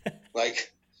shows.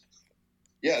 Like,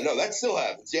 yeah, no, that still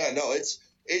happens. Yeah, no,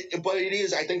 but it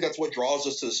is, I think that's what draws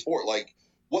us to the sport. Like,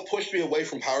 what pushed me away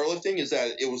from powerlifting is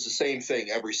that it was the same thing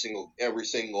every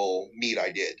single meet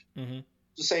I did. Mm-hmm.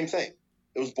 It's the same thing.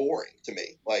 It was boring to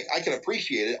me. Like, I can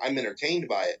appreciate it. I'm entertained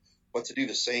by it. But to do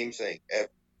the same thing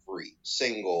every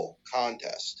single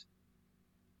contest,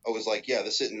 I was like, yeah,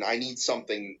 I need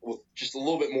something with just a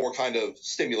little bit more kind of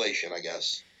stimulation, I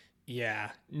guess.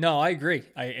 Yeah, no, I agree.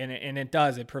 And it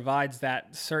does. It provides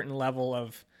that certain level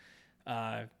of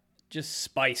just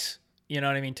spice. You know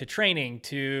what I mean? To training,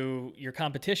 to your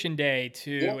competition day,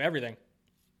 to everything.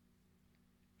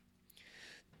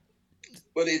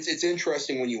 But it's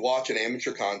interesting when you watch an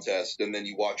amateur contest and then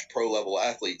you watch pro level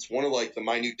athletes. One of like the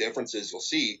minute differences you'll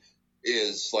see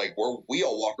is like we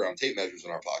all walk around tape measures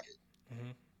in our pocket. Mm-hmm.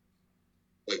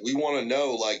 Like, we want to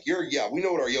know, like, we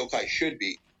know what our yokai should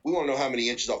be. We want to know how many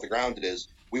inches off the ground it is.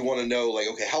 We want to know, like,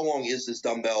 okay, how long is this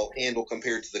dumbbell handle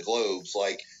compared to the globes?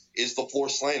 Like, is the floor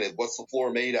slanted? What's the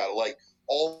floor made out of? Like,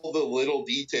 all the little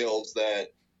details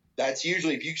that's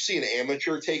usually, if you see an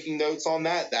amateur taking notes on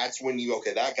that, that's when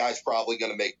that guy's probably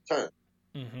going to make the turn.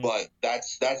 Mm-hmm. But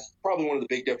that's probably one of the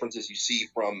big differences you see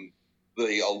from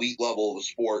the elite level of the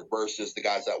sport versus the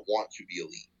guys that want to be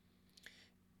elite.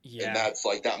 Yeah. And that's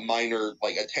like that minor,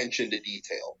 like, attention to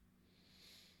detail.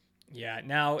 Yeah.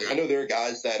 Now, I know there are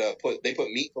guys that put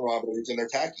meat thermometers in their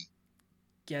tacky.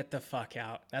 Get the fuck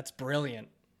out. That's brilliant.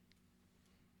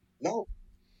 No.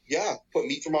 Yeah. Put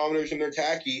meat thermometers in their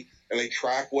tacky, and they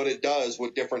track what it does,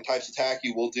 what different types of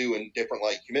tacky will do in different,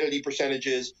 like, humidity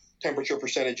percentages, temperature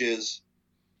percentages,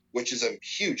 which is a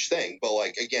huge thing. But,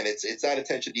 like, again, it's that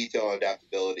attention to detail and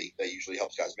adaptability that usually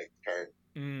helps guys make the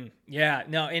turn. Yeah.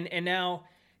 No. And now,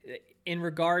 in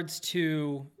regards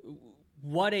to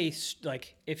what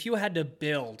if you had to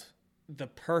build the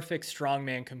perfect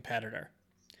strongman competitor,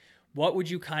 what would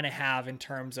you kind of have in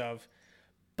terms of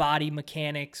body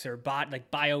mechanics or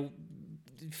bio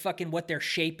fucking what their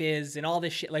shape is and all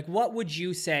this shit? Like, what would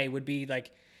you say would be like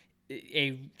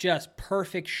a just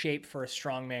perfect shape for a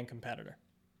strongman competitor?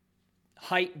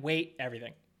 Height, weight,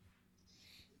 everything.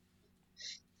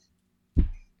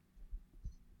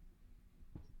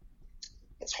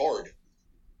 That's hard.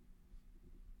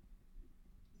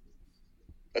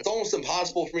 That's almost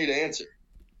impossible for me to answer.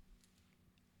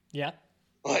 Yeah.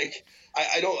 Like,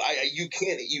 you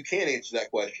can't answer that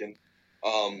question.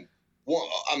 I'm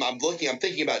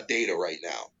thinking about data right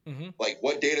now. Mm-hmm. Like,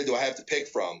 what data do I have to pick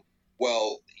from?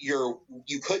 Well,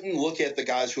 you couldn't look at the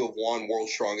guys who have won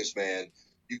World's Strongest Man.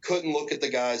 You couldn't look at the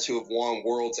guys who have won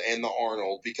Worlds and the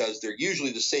Arnold because they're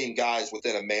usually the same guys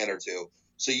within a man or two.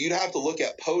 So you'd have to look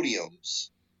at podiums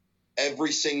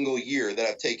every single year that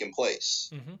have taken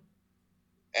place. Mm-hmm.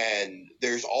 And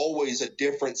there's always a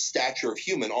different stature of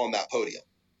human on that podium.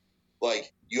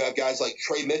 Like, you have guys like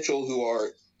Trey Mitchell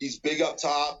he's big up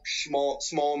top, small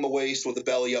in the waist with a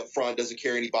belly up front, doesn't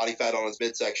carry any body fat on his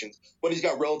midsections, but he's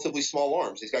got relatively small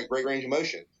arms. He's got great range of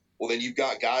motion. Well, then you've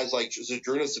got guys like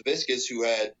Zadrunas Savickas, who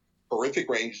had horrific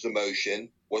ranges of motion,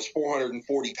 was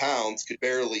 440 pounds,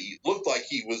 looked like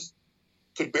he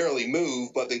could barely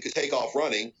move, but then could take off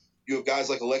running. You have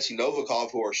guys like Alexei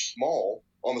Novikov, who are small,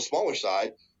 on the smaller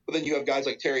side, but then you have guys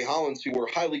like Terry Hollins, who are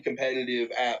highly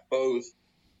competitive at both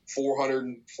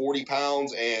 440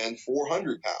 pounds and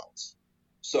 400 pounds.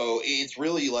 So it's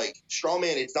really like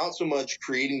strongman. It's not so much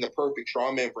creating the perfect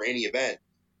strongman for any event,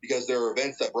 because there are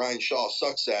events that Brian Shaw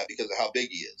sucks at because of how big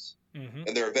he is. Mm-hmm.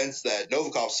 And there are events that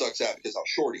Novikov sucks at because of how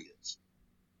short he is.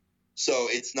 So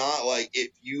it's not like,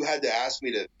 if you had to ask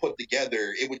me to put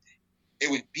together, it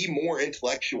would be more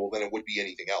intellectual than it would be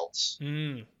anything else.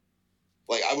 Mm.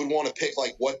 Like, I would want to pick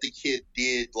like what the kid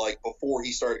did like before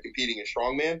he started competing in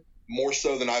strongman, more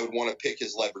so than I would want to pick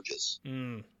his leverages.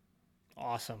 Mm.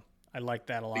 Awesome. I like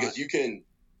that a lot. Because you can,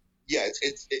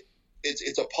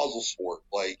 it's a puzzle sport.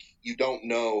 Like, you don't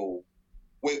know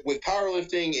with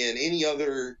powerlifting and any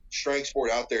other strength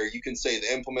sport out there. You can say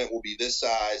the implement will be this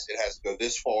size, it has to go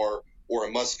this far, or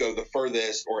it must go the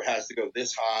furthest, or it has to go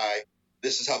this high.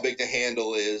 This is how big the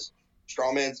handle is.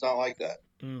 Strongman's not like that.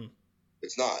 Mm.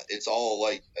 It's not. It's all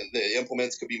like, the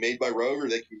implements could be made by Rogue, or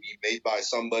they can be made by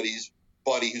somebody's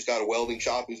buddy who's got a welding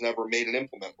shop who's never made an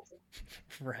implement before.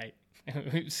 Right.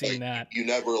 We've seen that. You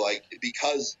never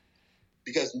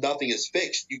because nothing is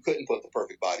fixed, you couldn't put the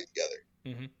perfect body together.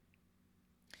 Mm-hmm.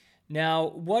 Now,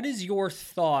 what is your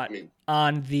thought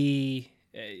on the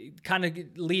kind of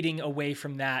leading away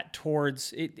from that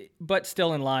towards it, but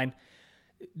still in line,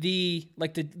 the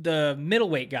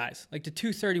middleweight guys, like the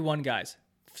 231 guys?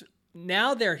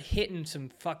 Now they're hitting some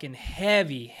fucking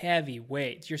heavy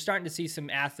weights. You're starting to see some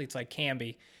athletes like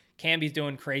Camby. Camby's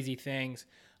doing crazy things.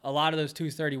 A lot of those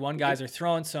 231 guys are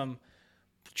throwing some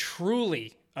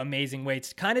truly amazing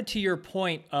weights, kind of to your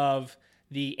point of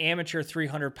the amateur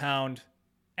 300-pound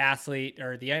athlete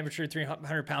or the amateur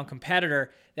 300-pound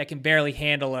competitor that can barely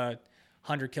handle a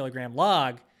 100-kilogram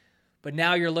log. But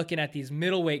now you're looking at these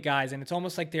middleweight guys, and it's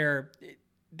almost like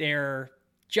they're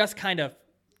just kind of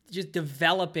just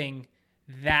developing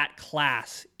that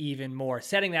class even more,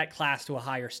 setting that class to a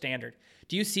higher standard.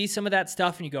 Do you see some of that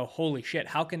stuff and you go, holy shit,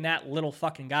 how can that little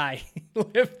fucking guy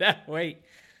lift that weight?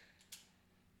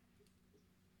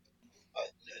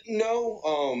 No,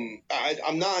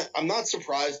 I'm not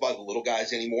surprised by the little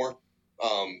guys anymore,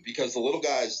 because the little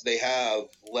guys, they have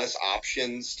less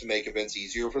options to make events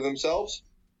easier for themselves,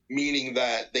 meaning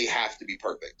that they have to be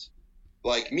perfect.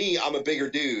 Like me, I'm a bigger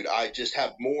dude. I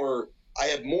have more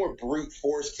brute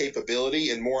force capability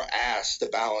and more ass to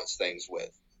balance things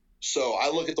with. So I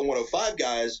look at the 105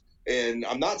 guys, and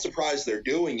I'm not surprised they're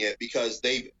doing it, because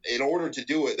in order to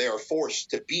do it, they are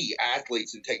forced to be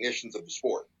athletes and technicians of the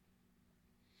sport.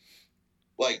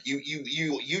 Like you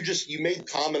made a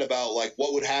comment about like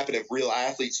what would happen if real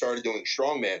athletes started doing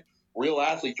strongman. Real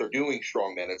athletes are doing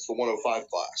strongman. It's the 105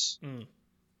 class.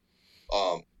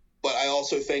 Mm. But I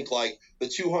also think like the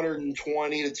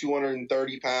 220 to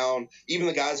 230 pound, even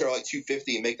the guys that are like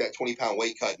 250 and make that 20-pound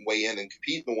weight cut and weigh in and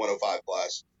compete in the 105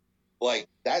 class, like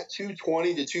that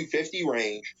 220 to 250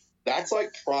 range, that's like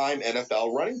prime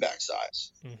NFL running back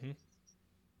size. Mm-hmm.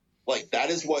 Like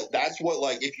that's what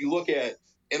like, if you look at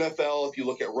NFL, if you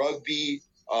look at rugby,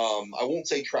 I won't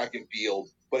say track and field,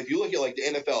 but if you look at like the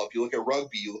NFL, if you look at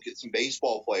rugby, you look at some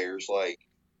baseball players, like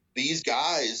these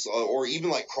guys, or even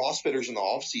like CrossFitters in the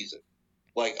off season,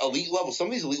 like elite level, some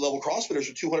of these elite level CrossFitters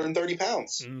are 230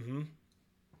 pounds. Mm-hmm.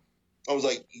 I was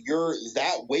like, you're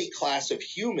that weight class of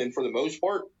human for the most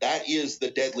part. That is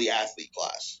the deadly athlete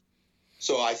class.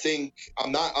 So I think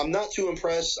I'm not too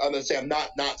impressed. I'm going to say I'm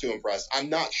not too impressed. I'm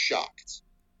not shocked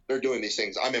they're doing these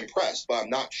things. I'm impressed, but I'm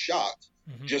not shocked,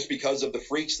 mm-hmm. just because of the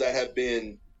freaks that have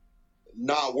been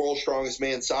not world's strongest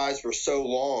man size for so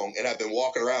long and have been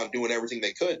walking around doing everything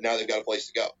they could. Now they've got a place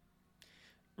to go.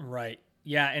 Right.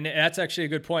 Yeah. And that's actually a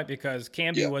good point, because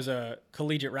Camby was a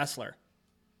collegiate wrestler.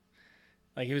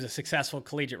 Like, he was a successful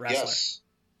collegiate wrestler. Yes.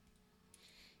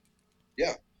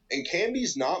 Yeah. And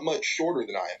Camby's not much shorter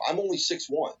than I am. I'm only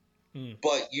 6'1",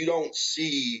 but you don't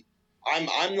see, I'm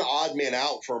the odd man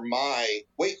out for my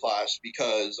weight class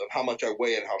because of how much I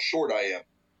weigh and how short I am.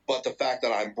 But the fact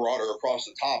that I'm broader across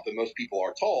the top than most people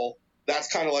are tall,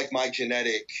 that's kind of like my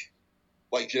genetic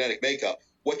makeup.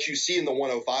 What you see in the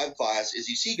 105 class is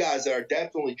you see guys that are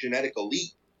definitely genetic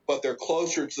elite, but they're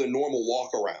closer to the normal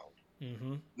walk around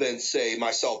than, say,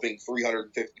 myself being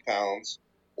 350 pounds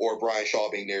or Brian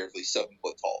Shaw being nearly 7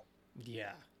 foot tall.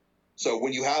 Yeah. So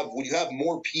when you have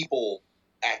more people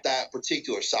at that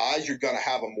particular size, you're going to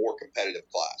have a more competitive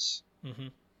class. Mm-hmm.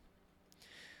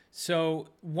 So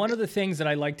one of the things that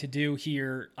I like to do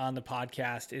here on the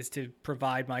podcast is to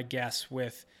provide my guests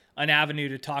with an avenue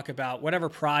to talk about whatever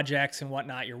projects and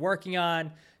whatnot you're working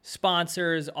on,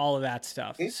 sponsors, all of that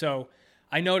stuff. Mm-hmm. So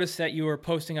I noticed that you were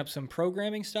posting up some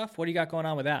programming stuff. What do you got going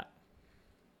on with that?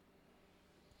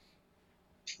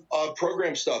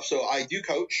 Program stuff. So I do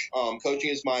coach. Coaching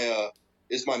is my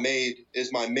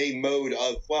main mode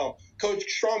of, well, coach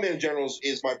strongman in general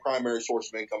is my primary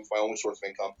source of income, it's my only source of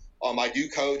income. I do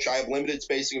coach. I have limited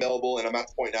spacing available, and I'm at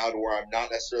the point now to where I'm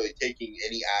not necessarily taking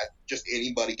just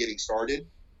anybody getting started.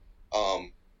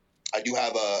 I do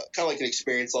have a kind of like an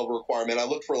experience level requirement. I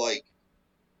look for like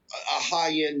a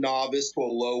high-end novice to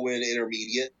a low-end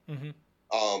intermediate.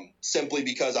 Simply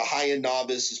because a high-end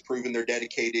novice has proven they're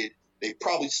dedicated. They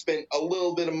probably spent a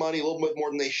little bit of money, a little bit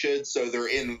more than they should, so they're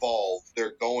involved.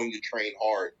 They're going to train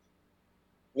hard.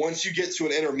 Once you get to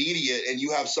an intermediate and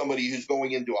you have somebody who's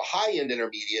going into a high-end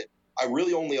intermediate, I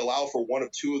really only allow for one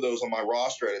of two of those on my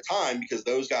roster at a time, because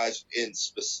those guys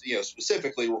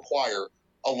specifically require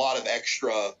a lot of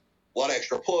extra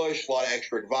push, a lot of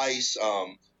extra advice.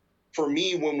 For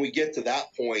me, when we get to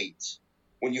that point,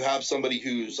 when you have somebody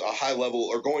who's a high level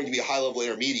or going to be a high level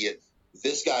intermediate,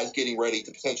 this guy's getting ready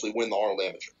to potentially win the Arnold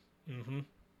Amateur.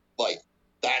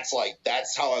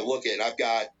 That's how I look at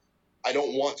it. I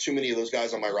don't want too many of those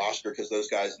guys on my roster, because those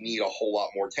guys need a whole lot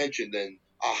more attention than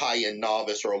a high-end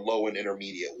novice or a low-end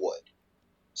intermediate would.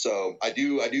 So I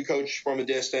do coach from a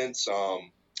distance.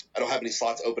 I don't have any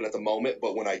slots open at the moment,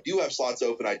 but when I do have slots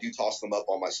open, I do toss them up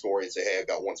on my story and say, hey, I've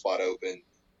got one spot open.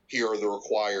 Here are the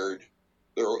required,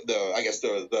 the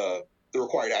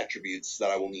required attributes that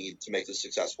I will need to make this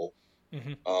successful.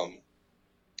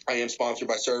 I am sponsored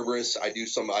by Cerberus. I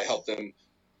help them.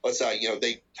 Let's say,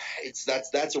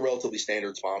 that's a relatively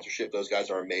standard sponsorship. Those guys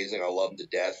are amazing. I love them to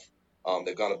death.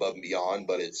 They've gone above and beyond,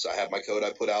 but I have my code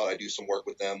I put out. I do some work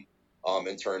with them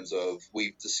in terms of,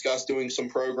 we've discussed doing some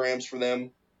programs for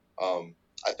them.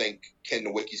 I think Ken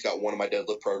Nowicki's got one of my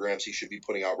deadlift programs he should be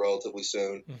putting out relatively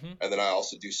soon. And then I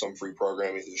also do some free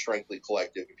programming through the Strength League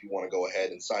Collective. If you want to go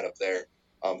ahead and sign up there,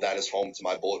 that is home to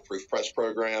my Bulletproof Press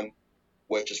program,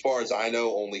 which, as far as I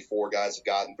know, only 4 guys have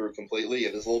gotten through completely.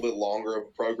 It is a little bit longer of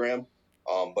a program,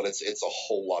 but it's a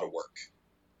whole lot of work.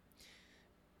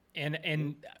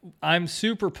 And I'm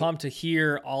super pumped to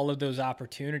hear all of those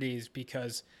opportunities,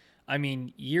 because, I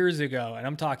mean, years ago, and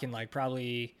I'm talking like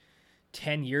probably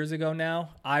 10 years ago now,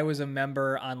 I was a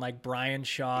member on like Brian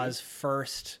Shaw's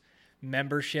first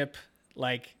membership,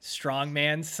 like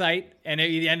strongman site. And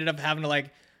he ended up having to like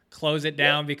close it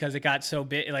down because it got so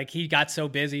big, like he got so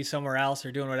busy somewhere else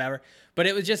or doing whatever. But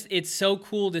it's so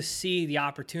cool to see the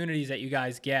opportunities that you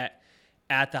guys get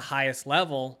at the highest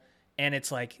level. And it's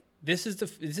like, this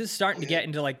is starting to get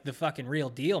into like the fucking real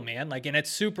deal, man. Like, and it's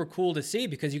super cool to see,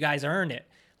 because you guys earn it.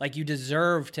 Like, you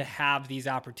deserve to have these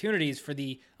opportunities for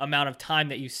the amount of time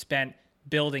that you spent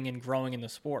building and growing in the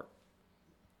sport.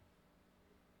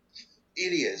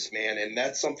 It is, man. And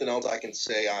that's something else I can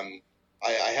say. I'm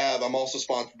also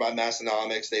sponsored by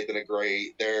Massonomics. They've been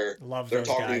great. They're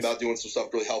talking to me about doing some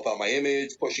stuff to really help out my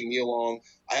image, pushing me along.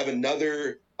 I have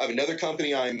another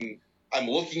company I'm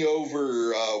looking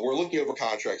over. We're looking over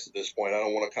contracts at this point. I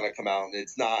don't want to kind of come out, and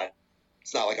it's not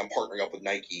like I'm partnering up with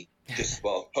Nike.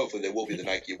 Hopefully they will be the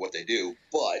Nike of what they do.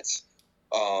 But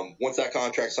once that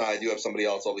contract's signed, I do have somebody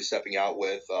else I'll be stepping out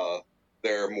with.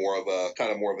 They're more of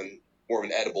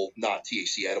an edible, not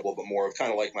THC edible, but more of kind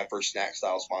of like my first snack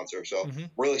style sponsor. So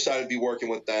really excited to be working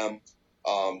with them.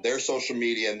 Their social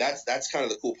media, and that's kind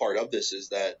of the cool part of this, is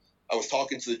that I was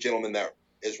talking to the gentleman that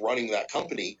is running that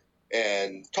company,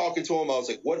 and talking to him, I was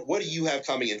like, what do you have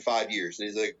coming in 5 years? And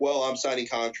he's like, well, I'm signing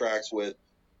contracts with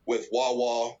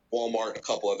Wawa, Walmart, and a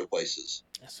couple other places.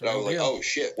 And I was like, oh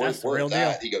shit, where's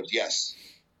that? He goes, yes.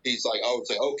 He's like, oh, it's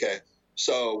like, okay.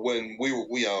 So when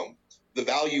the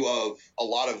value of a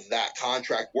lot of that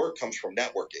contract work comes from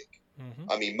networking.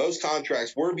 I mean, most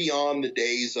contracts, we're beyond the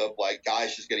days of like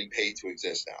guys just getting paid to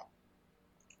exist now.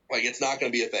 Like, it's not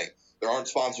going to be a thing. There aren't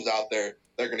sponsors out there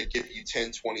that are going to give you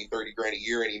 10, 20, 30 grand a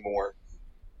year anymore.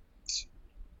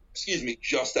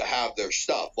 Just to have their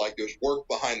stuff. Like, there's work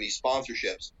behind these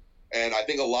sponsorships. And I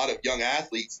think a lot of young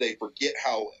athletes, they forget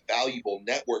how valuable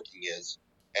networking is.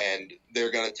 And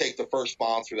they're going to take the first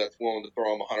sponsor that's willing to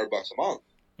throw them $100 a month.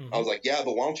 I was like, yeah,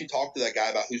 but why don't you talk to that guy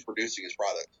about who's producing his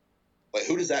product? Like,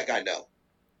 who does that guy know?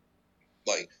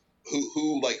 Like,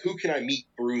 who can I meet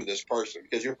through this person?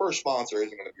 Because your first sponsor isn't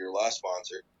going to be your last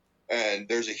sponsor. And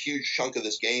there's a huge chunk of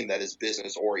this game that is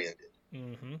business oriented.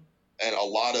 And a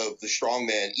lot of the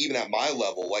strongmen, even at my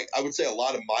level, like I would say a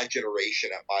lot of my generation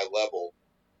at my level,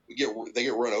 they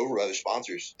get run over by their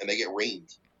sponsors and they get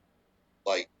reamed.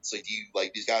 Like, it's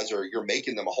like, these guys you're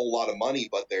making them a whole lot of money,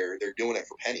 but they're doing it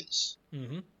for pennies.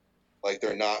 Like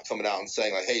they're not coming out and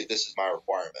saying like, hey, this is my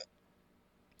requirement.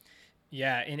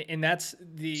 Yeah, and that's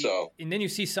and then you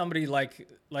see somebody like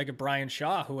a Brian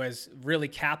Shaw who has really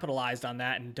capitalized on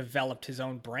that and developed his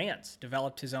own brands,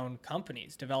 developed his own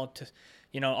companies, developed,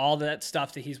 all that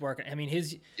stuff that he's working. I mean,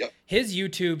 his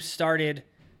YouTube started,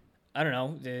 I don't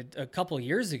know, a couple of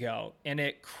years ago, and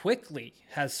it quickly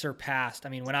has surpassed. I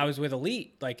mean, when I was with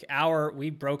Elite, like we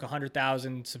broke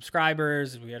 100,000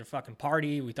 subscribers. We had a fucking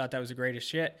party. We thought that was the greatest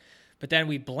shit. But then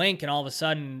we blink, and all of a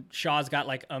sudden, Shaw's got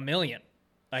like 1 million.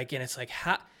 Like, and it's like,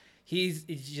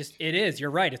 it is,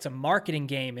 you're right. It's a marketing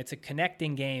game. It's a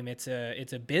connecting game. It's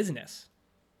a business.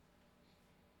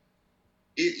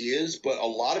 It is, but a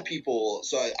lot of people,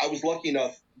 so I was lucky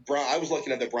enough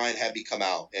that Brian had me come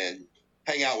out and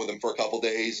hang out with him for a couple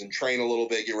days and train a little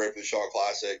bit, get ready for the Shaw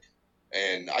Classic.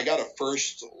 And I got a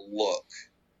first look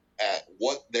at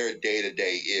what their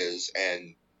day-to-day is.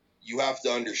 And you have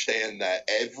to understand that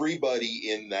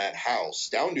everybody in that house,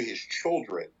 down to his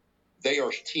children, they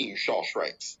are Team Shaw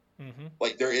Strength. Mm-hmm.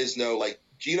 Like there is no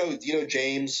do you know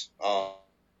James?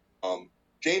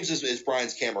 James is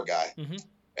Brian's camera guy, mm-hmm.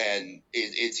 and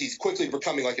he's quickly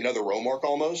becoming like another Romark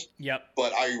almost. Yep.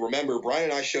 But I remember Brian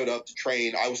and I showed up to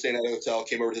train. I was staying at a hotel,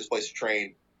 came over to his place to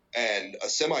train, and a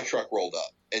semi truck rolled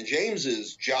up. And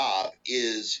James's job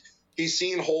is he's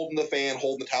seen holding the fan,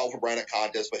 holding the towel for Brian at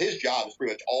contests, but his job is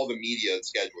pretty much all the media and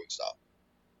scheduling stuff.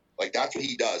 Like, that's what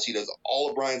he does. He does all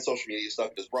of Brian's social media stuff.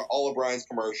 He does all of Brian's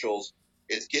commercials.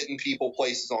 It's getting people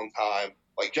places on time.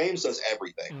 Like, James does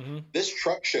everything. Mm-hmm. This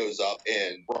truck shows up,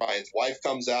 and Brian's wife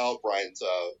comes out. Brian's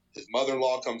his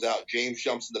mother-in-law comes out. James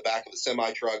jumps in the back of the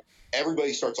semi-truck.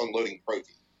 Everybody starts unloading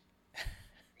protein.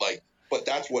 But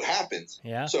that's what happens.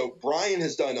 Yeah. So Brian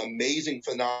has done amazing,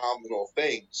 phenomenal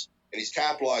things, and he's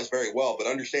capitalized very well. But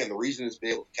understand, the reason he's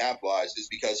been able to capitalize is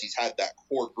because he's had that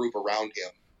core group around him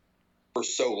for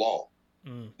so long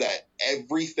that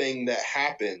everything that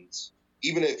happens,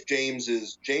 even if James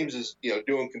is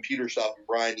doing computer stuff and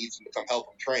Brian needs him to come help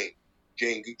him train,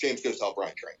 James goes to help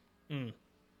Brian train.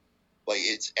 Like,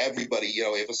 it's everybody.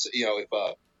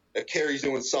 If Carrie's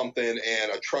doing something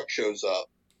and a truck shows up,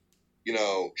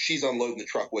 she's unloading the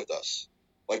truck with us.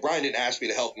 Like, Brian didn't ask me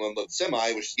to help him unload the semi;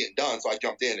 it was just getting done, so I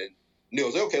jumped in and knew I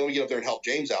was like, okay, let me get up there and help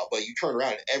James out. But you turn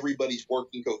around and everybody's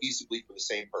working cohesively for the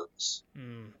same purpose.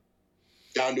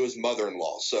 Down to his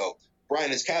mother-in-law. So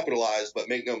Brian has capitalized, but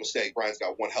make no mistake, Brian's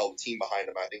got one hell of a team behind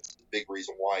him. I think it's the big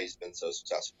reason why he's been so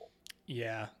successful.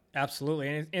 Yeah, absolutely.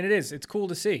 And it's cool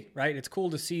to see, right? It's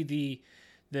cool to see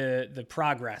the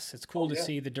progress. It's cool to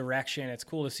see the direction. It's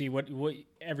cool to see what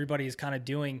everybody is kind of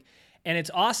doing. And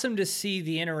it's awesome to see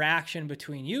the interaction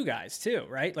between you guys too,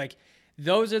 right? Like,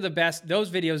 those are the best. Those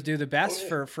videos do the best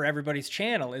for everybody's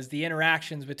channel, is the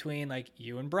interactions between like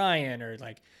you and Brian, or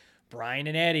like Brian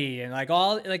and Eddie, and like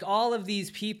all of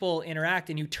these people interact,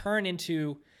 and you turn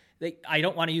into, like, I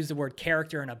don't want to use the word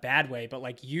character in a bad way, but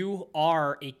like, you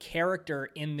are a character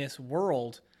in this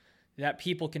world that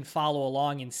people can follow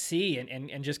along and see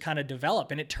and just kind of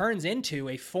develop. And it turns into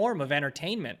a form of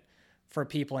entertainment for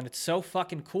people. And it's so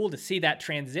fucking cool to see that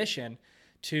transition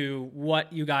to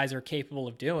what you guys are capable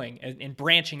of doing, and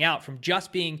branching out from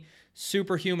just being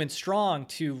superhuman strong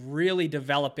to really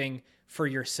developing for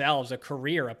yourselves a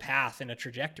career, a path, and a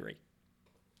trajectory.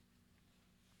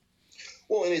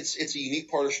 Well, and it's a unique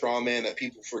part of strongman that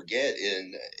people forget,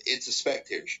 and it's a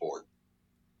spectator sport.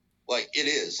 Like, it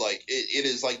is. Like, it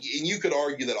is like, and you could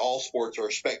argue that all sports are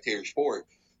a spectator sport,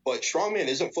 but strongman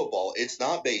isn't football. It's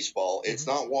not baseball. It's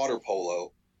not water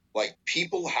polo. Like,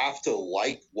 people have to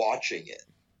like watching it.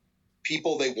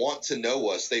 People, they want to know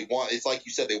us. It's like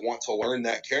you said, they want to learn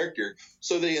that character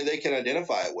so they can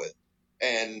identify it with.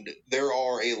 And there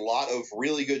are a lot of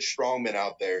really good strongmen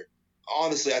out there.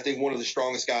 Honestly, I think one of the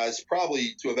strongest guys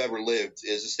probably to have ever lived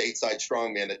is a stateside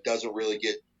strongman that doesn't really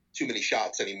get too many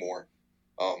shots anymore.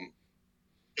 And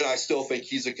I still think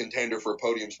he's a contender for a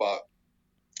podium spot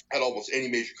at almost any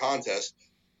major contest.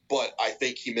 But I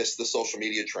think he missed the social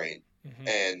media train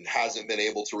and hasn't been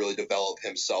able to really develop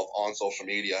himself on social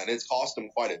media. And it's cost him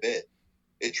quite a bit.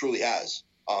 It truly has.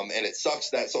 And it sucks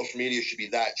that social media should be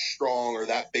that strong or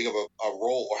that big of a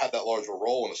role, or have that large of a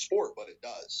role in a sport, but it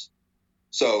does.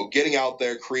 So getting out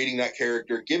there, creating that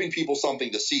character, giving people something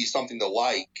to see, something to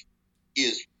like,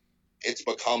 it's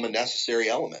become a necessary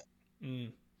element.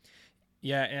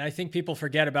 Yeah, and I think people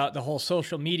forget about the whole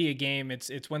social media game.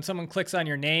 It's when someone clicks on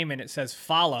your name and it says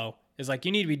follow, is like,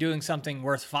 you need to be doing something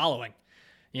worth following.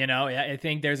 I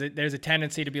think there's a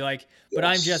tendency to be like, but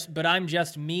I'm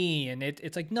just me. And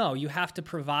it's like, no, you have to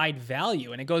provide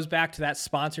value. And it goes back to that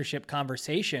sponsorship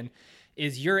conversation,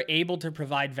 is you're able to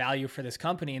provide value for this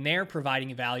company and they're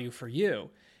providing value for you.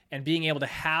 and being able to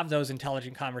have those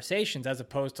intelligent conversations as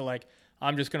opposed to like,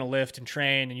 I'm just going to lift and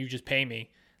train and you just pay me.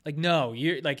 Like, no,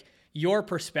 you're like your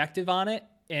perspective on it.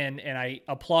 And I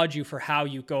applaud you for how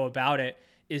you go about it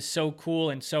is so cool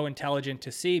and so intelligent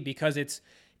to see, because it's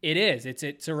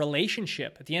a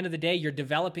relationship. At the end of the day, you're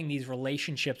developing these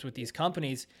relationships with these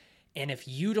companies. And if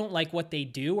you don't like what they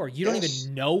do, or you don't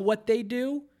even know what they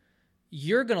do,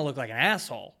 you're going to look like an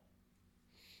asshole.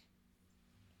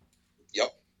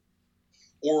 Yep.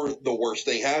 Or the worst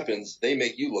thing happens, they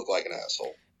make you look like an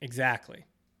asshole. Exactly.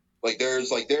 Like there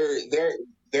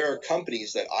are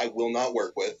companies that I will not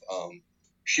work with,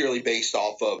 purely based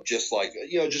off of just like,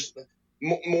 just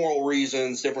moral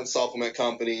reasons, different supplement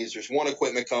companies. There's one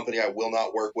equipment company I will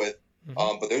not work with.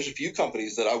 But there's a few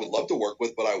companies that I would love to work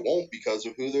with, but I won't because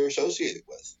of who they're associated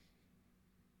with.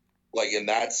 Like, and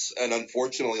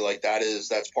unfortunately, like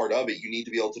that's part of it. You need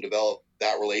to be able to develop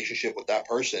that relationship with that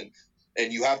person,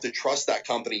 and you have to trust that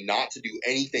company not to do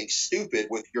anything stupid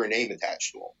with your name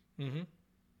attached to them. Mm-hmm.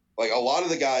 Like a lot of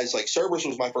the guys, like Cerberus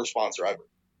was my first sponsor ever.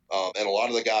 And a lot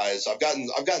of the guys, I've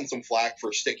gotten some flack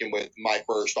for sticking with my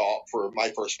first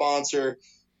sponsor.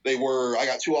 I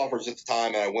got 2 offers at the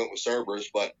time, and I went with Cerberus,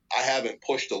 but I haven't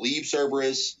pushed to leave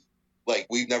Cerberus. Like,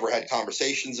 we've never had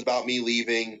conversations about me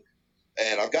leaving,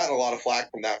 and I've gotten a lot of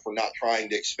flack from that for not trying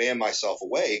to expand myself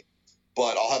away.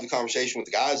 But I'll have the conversation with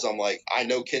the guys. I'm like, I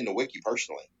know Ken Nowicki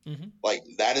personally. Mm-hmm. Like,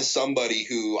 that is somebody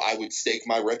who I would stake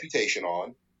my reputation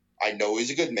on. I know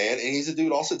he's a good man, and he's a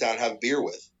dude I'll sit down and have a beer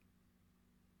with.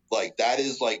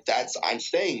 I'm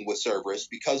staying with Cerberus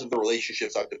because of the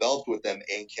relationships I've developed with them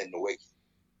and Ken Nowicki.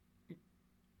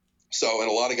 So,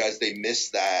 and a lot of guys, they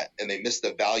miss that, and they miss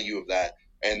the value of that.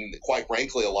 And quite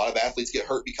frankly, a lot of athletes get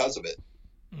hurt because of it.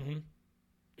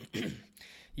 Mm-hmm.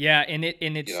 Yeah.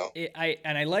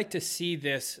 I like to see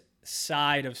this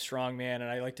side of strongman, and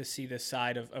I like to see this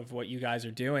side of what you guys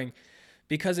are doing,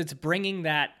 because it's bringing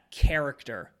that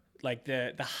character, like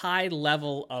the high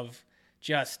level of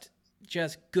just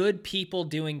good people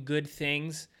doing good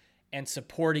things and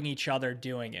supporting each other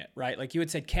doing it, right? Like you had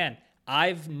said, Ken,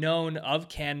 I've known of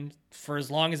Ken for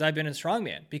as long as I've been in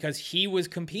strongman, because he was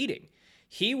competing.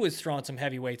 He was throwing some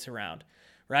heavy weights around,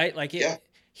 right? Like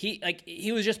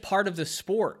he was just part of the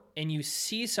sport, and you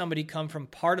see somebody come from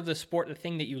part of the sport, the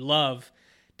thing that you love,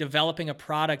 developing a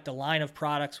product, a line of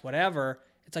products, whatever.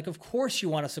 It's like, of course you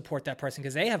want to support that person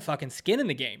because they have fucking skin in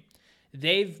the game.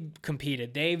 They've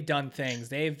competed. They've done things.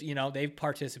 They've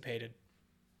participated.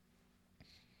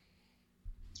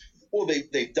 Well,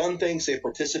 they've done things. They've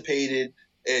participated.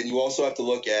 And you also have to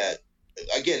look at,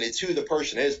 again, it's who the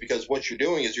person is, because what you're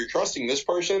doing is you're trusting this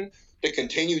person to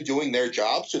continue doing their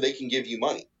job so they can give you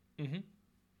money. Mm-hmm.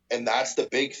 And that's the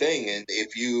big thing. And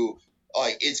if you,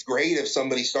 it's great if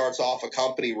somebody starts off a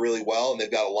company really well and they've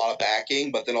got a lot of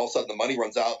backing, but then all of a sudden the money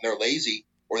runs out and they're lazy,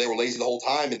 or they were lazy the whole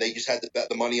time and they just had to bet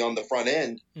the money on the front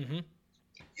end. Mm-hmm.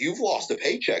 You've lost a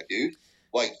paycheck, dude.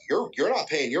 Like you're not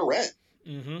paying your rent.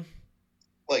 Mm-hmm.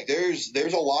 Like there's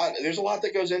a lot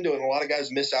that goes into it, and a lot of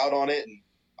guys miss out on it. And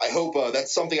I hope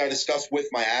that's something I discuss with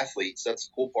my athletes. That's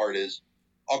the cool part is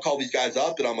I'll call these guys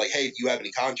up and I'm like, hey, do you have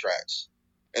any contracts?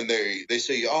 And they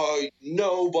say, oh,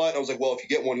 no, but I was like, well, if you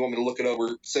get one, you want me to look it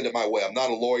over, send it my way. I'm not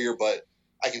a lawyer, but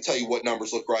I can tell you what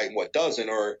numbers look right and what doesn't.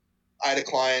 Or I had a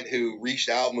client who reached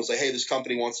out and was like, hey, this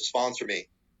company wants to sponsor me.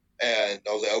 And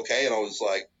I was like, okay. And I was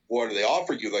like, what do they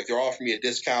offer you? Like, they're offering me a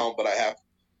discount, but I have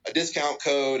a discount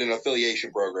code and an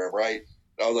affiliation program, right?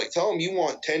 And I was like, tell them you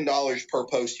want $10 per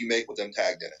post you make with them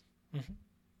tagged in it. Mm-hmm.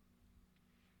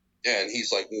 And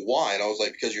he's like, well, why? And I was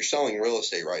like, because you're selling real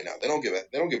estate right now. They don't give a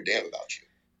damn about you.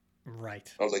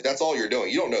 Right. I was like, that's all you're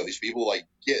doing. You don't know these people. Like,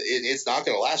 it's not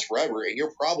going to last forever, and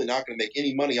you're probably not going to make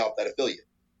any money off that affiliate.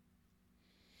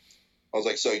 I was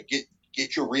like, so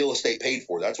get your real estate paid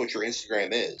for. That's what your Instagram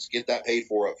is. Get that paid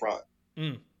for up front.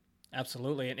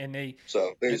 Absolutely. And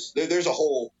there's a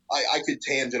whole, I could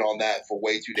tangent on that for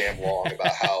way too damn long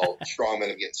about how strongmen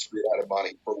have getting screwed out of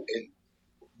money and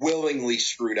willingly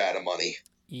screwed out of money.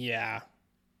 Yeah.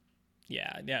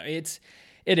 It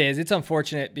is. It's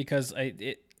unfortunate because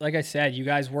like I said, you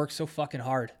guys work so fucking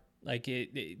hard. Like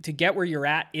to get where you're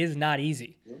at is not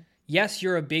easy. Mm-hmm. Yes,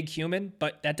 you're a big human,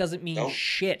 but that doesn't mean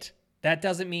shit. That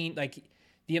doesn't mean like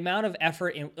the amount of effort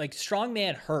in like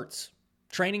strongman hurts.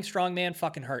 Training strongman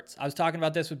fucking hurts. I was talking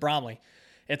about this with Bromley.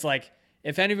 It's like,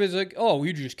 if anybody's like, oh,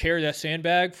 you just carry that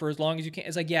sandbag for as long as you can.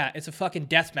 It's like, yeah, it's a fucking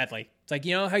death medley. It's like,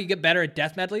 you know how you get better at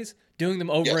death medleys? Doing them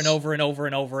over and over and over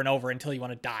and over and over until you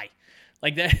want to die.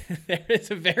 Like that, there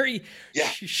is a very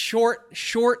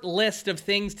short list of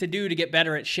things to do to get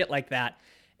better at shit like that.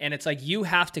 And it's like, you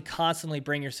have to constantly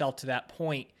bring yourself to that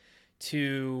point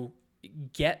to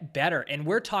get better. And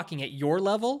we're talking at your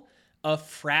level, a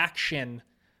fraction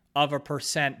of a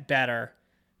percent better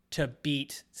to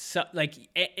beat. So, like,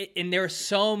 and there are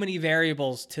so many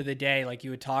variables to the day, like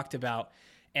you had talked about.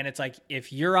 And it's like,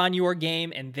 if you're on your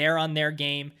game and they're on their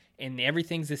game and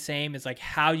everything's the same, it's like,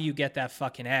 how do you get that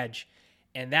fucking edge?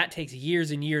 And that takes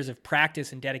years and years of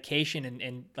practice and dedication.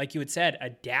 And like you had said,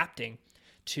 adapting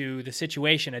to the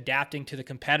situation, adapting to the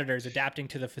competitors, adapting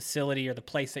to the facility or the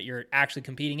place that you're actually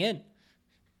competing in.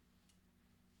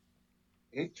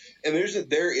 And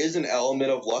there is an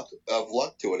element of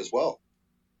luck to it as well.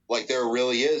 Like there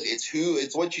really is.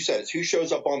 It's what you said. It's who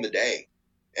shows up on the day.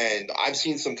 And I've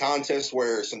seen some contests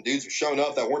where some dudes have shown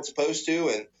up that weren't supposed to,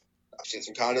 and I've seen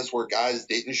some contests where guys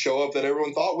didn't show up that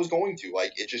everyone thought was going to.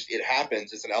 Like it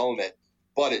happens. It's an element.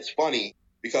 But it's funny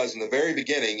because in the very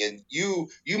beginning, and you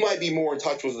might be more in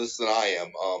touch with this than I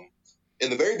am. In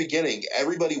the very beginning,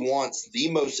 everybody wants the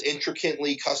most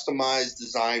intricately customized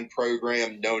design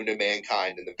program known to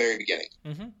mankind in the very beginning.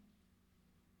 Mm-hmm.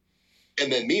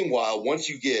 And then meanwhile, once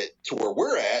you get to where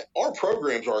we're at, our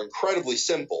programs are incredibly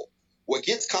simple. What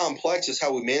gets complex is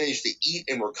how we manage to eat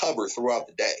and recover throughout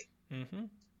the day. Mm-hmm.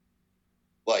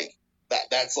 Like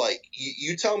that's like,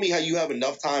 you tell me how you have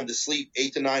enough time to sleep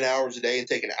 8 to 9 hours a day and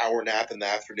take an hour nap in the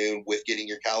afternoon with getting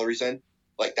your calories in.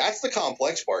 Like that's the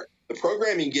complex part. The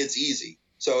programming gets easy.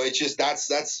 So it's just, that's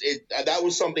it. That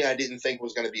was something I didn't think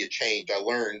was going to be a change. I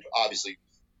learned obviously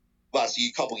last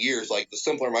couple years, like the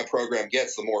simpler my program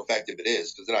gets, the more effective it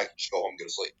is. Cause then I can just go home and go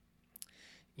to sleep.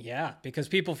 Yeah, because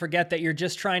people forget that you're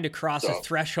just trying to cross a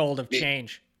threshold of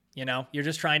change. You know, you're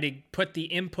just trying to put the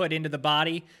input into the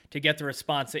body to get the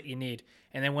response that you need.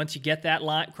 And then once you get that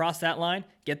line, cross that line,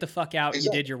 get the fuck out.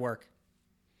 Exactly. You did your work.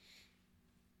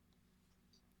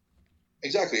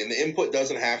 Exactly. And the input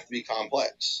doesn't have to be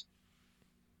complex.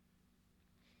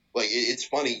 Like it's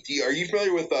funny. Are you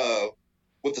familiar with the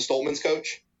Stoltman's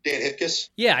coach, Dan Hipkiss?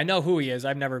 Yeah, I know who he is.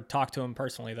 I've never talked to him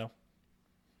personally though.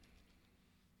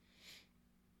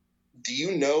 Do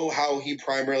you know how he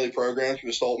primarily programs for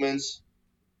the Stoltmans?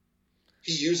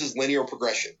 He uses linear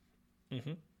progression.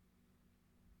 Mm-hmm.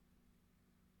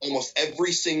 Almost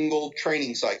every single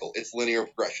training cycle, it's linear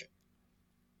progression.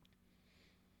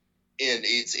 And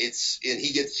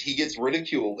he gets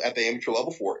ridiculed at the amateur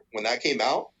level for it. When that came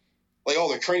out, like, oh,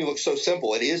 their training looks so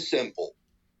simple. It is simple.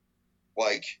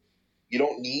 Like, you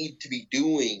don't need to be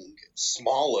doing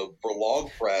small for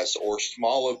log press or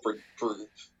small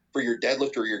for your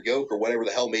deadlift or your yoke or whatever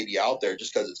the hell may be out there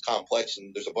just because it's complex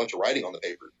and there's a bunch of writing on the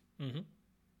paper. Mm-hmm.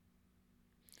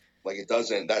 Like it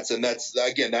doesn't, that's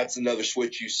another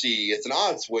switch you see. It's an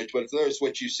odd switch, but it's another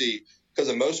switch you see because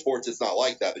in most sports, it's not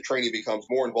like that. The training becomes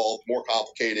more involved, more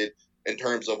complicated in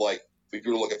terms of like, if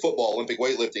you were to look at football, Olympic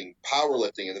weightlifting,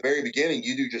 powerlifting, in the very beginning,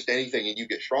 you do just anything and you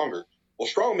get stronger. Well,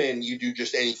 strongman, you do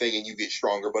just anything and you get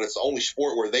stronger, but it's the only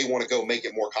sport where they want to go make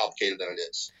it more complicated than it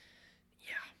is.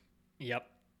 Yeah. Yep.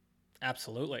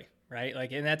 Absolutely. Right.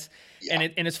 Like, and that's, yeah.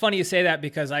 And it's funny you say that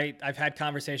because I've had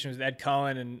conversations with Ed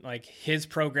Cohen and like his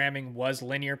programming was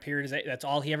linear periodization. That's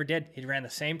all he ever did. He ran the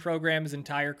same program his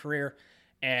entire career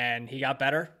and he got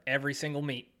better every single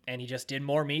meet and he just did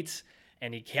more meets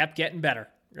and he kept getting better.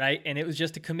 Right. And it was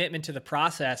just a commitment to the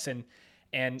process and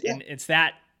it's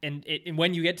that, and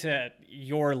when you get to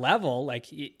your level, like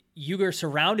you are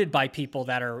surrounded by people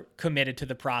that are committed to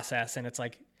the process. And it's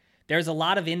like, there's a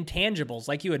lot of intangibles,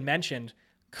 like you had mentioned,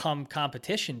 come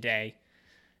competition day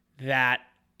that,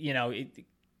 you know, it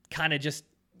kind of just,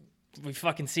 we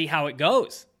fucking see how it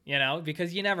goes, you know,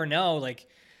 because you never know, like,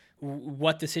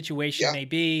 what the situation may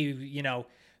be, you know,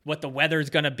 what the weather's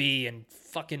going to be in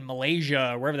fucking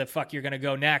Malaysia or wherever the fuck you're going to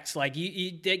go next. Like,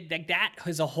 that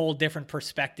is a whole different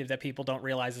perspective that people don't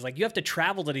realize. Is like, you have to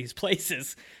travel to these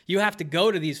places. You have to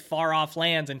go to these far off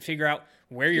lands and figure out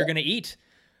where you're going to eat.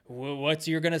 Where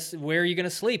are you gonna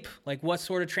sleep? Like, what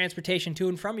sort of transportation to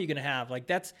and from are you gonna have? Like,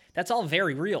 that's all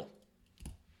very real.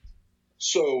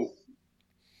 So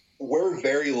we're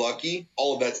very lucky.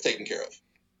 All of that's taken care of.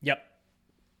 Yep.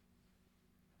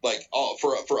 Like,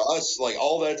 for us, like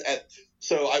all that's at.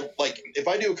 So I like if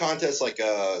I do a contest like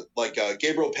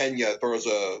Gabriel Pena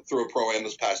threw a pro-am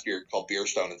this past year called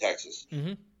Beerstone in Texas.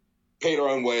 Mm-hmm. Paid our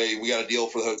own way. We got a deal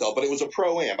for the hotel, but it was a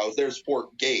pro-am. I was there to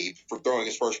support Gabe for throwing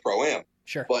his first pro-am.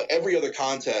 Sure. But every other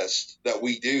contest that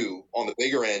we do on the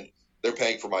bigger end, they're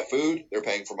paying for my food, they're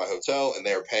paying for my hotel, and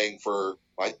they're paying for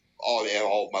all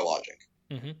of my lodging.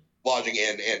 Mm-hmm. Lodging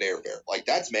and airfare. Like,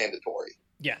 that's mandatory.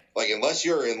 Yeah. Like, and that's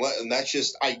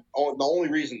just, the only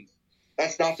reason,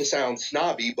 that's not to sound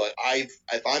snobby, but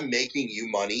if I'm making you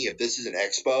money, if this is an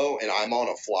expo and I'm on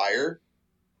a flyer,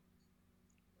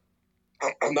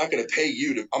 I'm not going to pay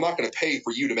you to, I'm not going to pay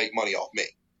for you to make money off me.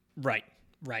 Right.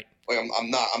 Like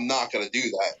I'm not going to do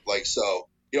that. Like, so,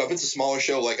 you know, if it's a smaller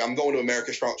show, like I'm going to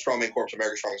America's Strongman Corp's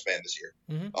America's Strongest Man this year.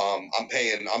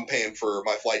 Mm-hmm. I'm paying for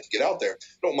my flight to get out there.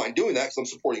 Don't mind doing that because I'm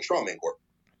supporting Strongman Corp.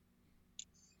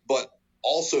 But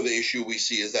also the issue we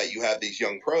see is that you have these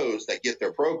young pros that get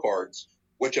their pro cards,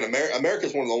 which in America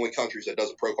is one of the only countries that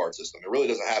does a pro card system. It really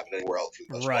doesn't happen anywhere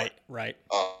else. Right. Right.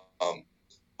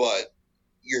 But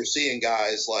you're seeing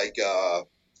guys like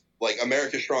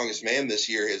America's Strongest Man this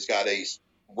year has got a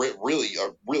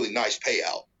really nice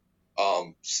payout,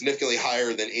 significantly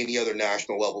higher than any other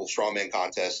national level strongman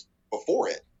contest before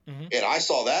it. Mm-hmm. And I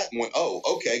saw that and went,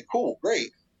 oh, okay, cool,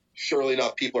 great. Surely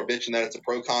enough, people are bitching that it's a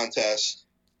pro contest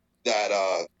that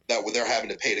they're having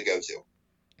to pay to go to.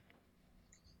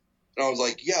 And I was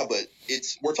like, yeah, but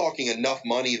we're talking enough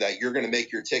money that you're going to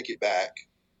make your ticket back.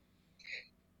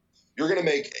 You're going to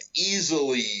make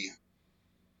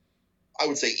I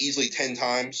would say easily 10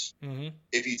 times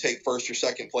if you take first or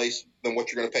second place than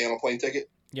what you're going to pay on a plane ticket.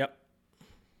 Yep.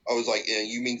 I was like,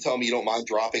 you mean tell me you don't mind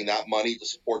dropping that money to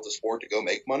support the sport to go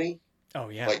make money? Oh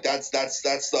yeah. Like that's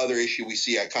the other issue we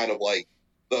see at kind of like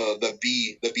the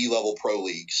B level pro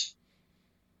leagues,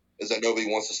 is that nobody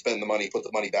wants to spend the money, put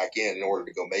the money back in order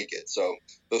to go make it. So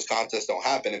those contests don't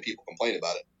happen and people complain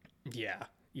about it.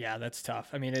 Yeah, that's tough.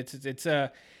 I mean, and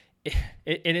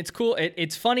it's cool.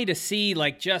 It's funny to see,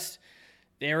 like, just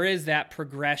there is that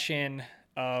progression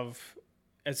of,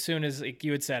 as soon as, like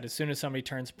you had said, as soon as somebody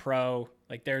turns pro,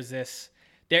 like there's this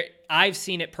there. I've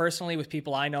seen it personally with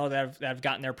people I know that have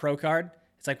gotten their pro card.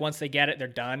 It's like once they get it, they're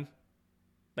done.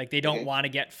 Like they don't want to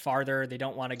get farther. They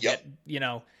don't want to get,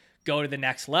 go to the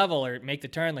next level or make the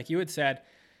turn, like you had said.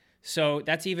 So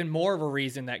that's even more of a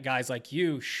reason that guys like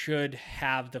you should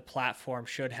have the platform,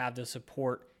 should have the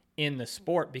support in the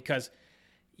sport, because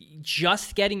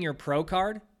just getting your pro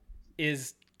card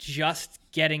is just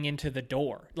getting into the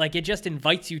door. Like it just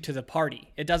invites you to the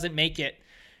party. It doesn't make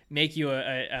you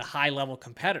a high level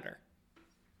competitor.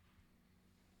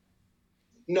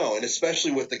 No, and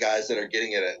especially with the guys that are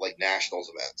getting it at like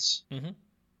nationals events. Mm-hmm.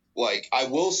 Like I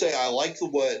will say, I like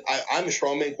I'm a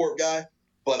Strongman Corp guy,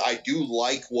 but I do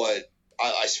like what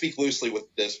I speak loosely with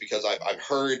this because I've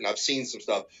heard and I've seen some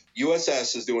stuff.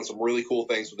 USS is doing some really cool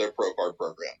things with their pro card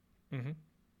program. Mm-hmm.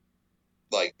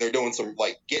 Like they're doing some,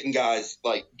 like getting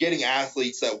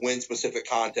athletes that win specific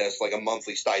contests, like a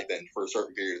monthly stipend for a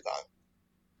certain period of time.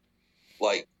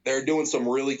 Like they're doing some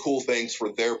really cool things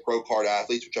for their pro card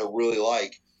athletes, which I really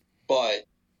like. But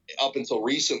up until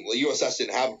recently, USS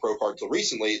didn't have a pro card until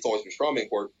recently. It's always been Strongman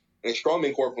Corp. And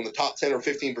Strongman Corp, when the top 10 or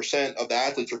 15% of the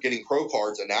athletes are getting pro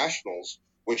cards at nationals,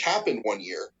 which happened one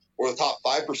year, or the top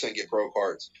 5% get pro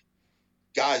cards,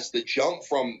 guys, the jump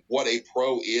from what a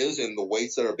pro is and the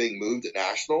weights that are being moved at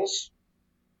nationals,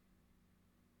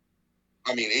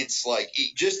 I mean, it's like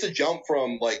just to jump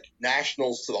from like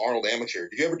nationals to the Arnold Amateur.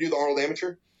 Did you ever do the Arnold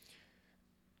Amateur?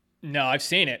 No, I've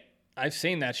seen it. I've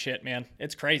seen that shit, man.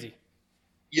 It's crazy.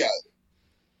 Yeah.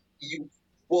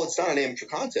 Well, it's not an amateur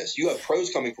contest. You have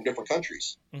pros coming from different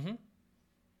countries. Mm-hmm.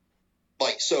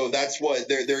 Like, so that's what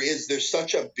there's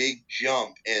such a big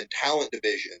jump in talent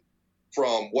division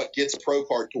from what gets a pro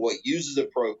card to what uses a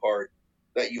pro card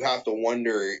that you have to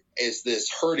wonder, is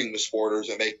this hurting the sport or is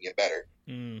it making it better?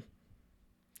 Mm.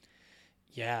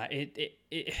 Yeah, it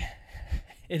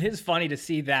is funny to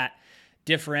see that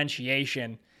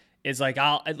differentiation. Is like,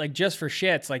 I'll like, just for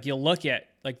shits, like you'll look at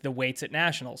like the weights at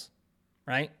nationals,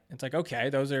 right? It's like, okay,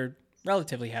 those are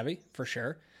relatively heavy for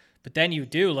sure. But then you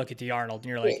do look at the Arnold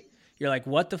and you're like,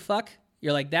 what the fuck?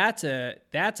 You're like, that's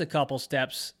a couple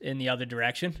steps in the other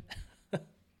direction.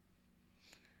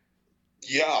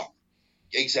 Yeah,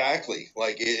 exactly.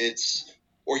 Like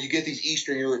or you get these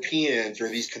Eastern Europeans or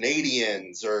these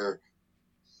Canadians, or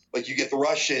like you get the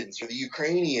Russians or the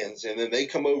Ukrainians, and then they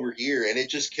come over here, and it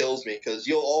just kills me because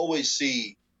you'll always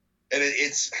see, and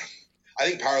I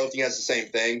think powerlifting has the same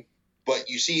thing, but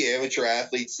you see amateur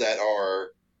athletes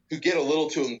who get a little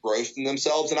too engrossed in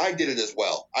themselves, and I did it as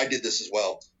well. I did this as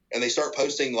well. And they start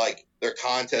posting like their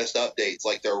contest updates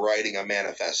like they're writing a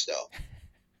manifesto.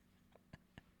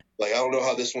 Like, I don't know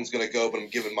how this one's going to go, but I'm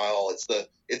giving my all.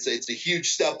 It's a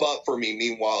huge step up for me.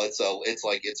 Meanwhile, it's a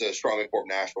Strongman Corp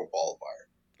national qualifier.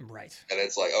 Right. And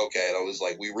it's like, okay. And I was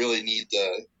like, we really need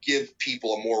to give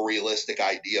people a more realistic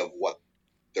idea of what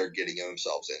they're getting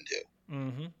themselves into.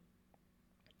 Mm-hmm.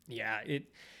 Yeah.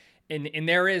 And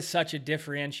there is such a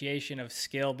differentiation of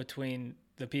skill between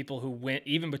the people who win,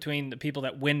 even between the people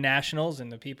that win nationals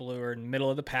and the people who are in the middle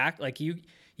of the pack. Like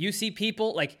you see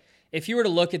people, like if you were to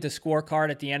look at the scorecard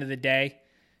at the end of the day,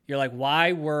 you're like,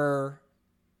 why were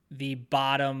the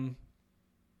bottom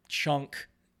chunk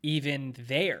even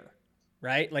there,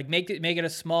 right? Like make it a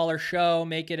smaller show,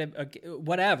 make it a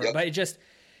whatever. Yep. But it just,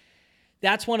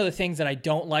 that's one of the things that I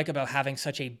don't like about having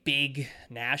such a big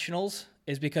nationals,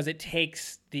 is because it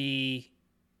takes the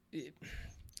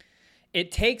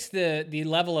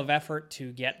level of effort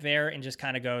to get there and just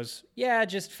kind of goes, yeah,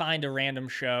 just find a random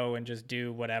show and just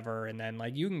do whatever. And then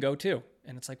like, you can go too.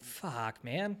 And it's like, fuck,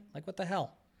 man. Like, what the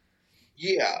hell?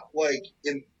 Yeah. Like,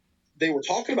 they were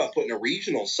talking about putting a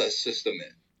regional system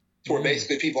in, to where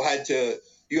basically people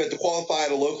you had to qualify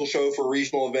at a local show for a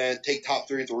regional event, take top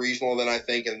 3 at the regional event, I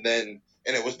think. And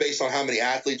it was based on how many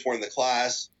athletes were in the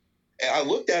class. And I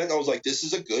looked at it and I was like, this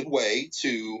is a good way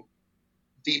to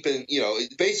deepen,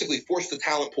 basically force the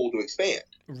talent pool to expand.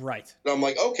 Right. And I'm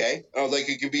like, okay. And I was like,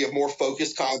 it could be a more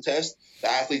focused contest.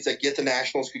 The athletes that get to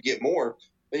nationals could get more.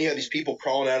 Then you have these people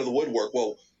crawling out of the woodwork.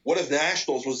 Well, what if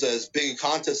nationals was as big a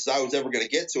contest as I was ever going to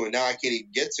get to, and now I can't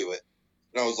even get to it?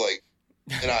 And I was like,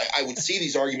 and I would see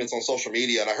these arguments on social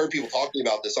media, and I heard people talking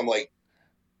about this. I'm like,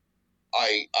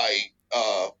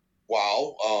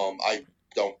 wow. I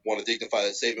don't want to dignify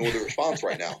that statement with a response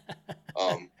right now.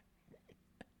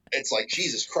 It's like,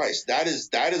 Jesus Christ, that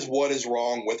is what is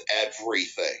wrong with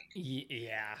everything.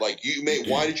 Yeah. Like,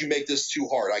 why did you make this too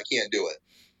hard? I can't do it.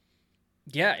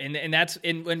 Yeah, and that's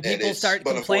when people start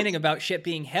complaining about shit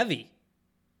being heavy.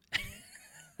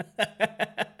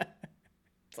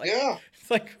 It's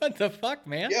like, what the fuck,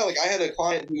 man? Yeah, like I had a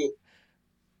client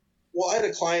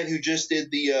who just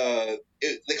did they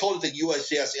called it the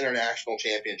USGS International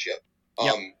Championship.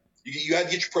 Yep. You had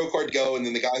to get your pro card to go, and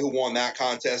then the guy who won that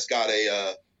contest got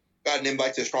an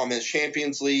invite to the Strongman's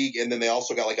Champions League, and then they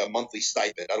also got like a monthly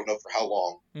stipend. I don't know for how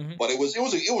long, but it was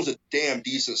a damn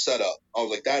decent setup. I was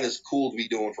like, that is cool to be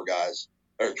doing for guys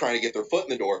that are trying to get their foot in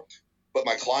the door. But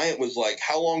my client was like,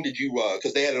 how long did you?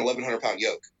 Because they had an 1,100-pound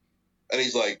yoke, and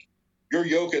he's like, your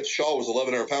yoke at Shaw was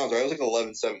 1,100 pounds. Right? I was like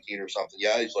 1117 or something.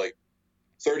 Yeah, he's like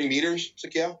 30 meters. I was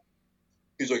like, yeah.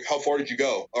 He's like, how far did you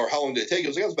go, or how long did it take? I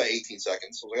was like, it was about 18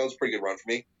 seconds. I was like, that was a pretty good run for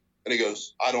me. And he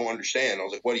goes, I don't understand. I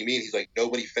was like, what do you mean? He's like,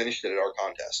 nobody finished it at our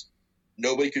contest.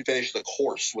 Nobody could finish the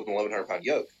course with an 1,100-pound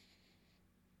yoke.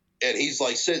 And he's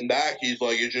like sitting back. He's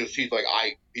like,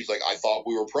 I thought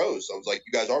we were pros. I was like,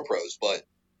 you guys are pros, but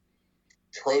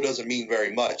pro doesn't mean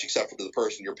very much except for the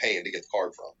person you're paying to get the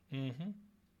card from. Mm-hmm.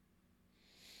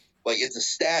 Like, it's a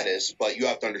status, but you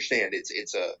have to understand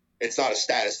it's not a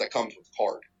status that comes with the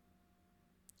card.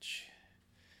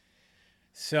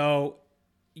 So,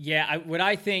 yeah, we're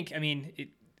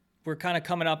kind of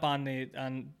coming up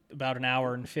on about an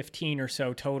hour and 15 or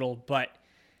so total, but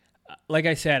like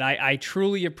I said, I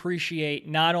truly appreciate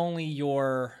not only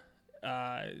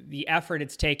the effort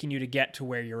it's taken you to get to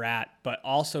where you're at, but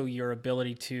also your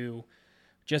ability to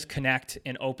just connect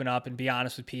and open up and be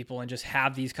honest with people and just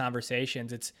have these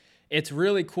conversations. It's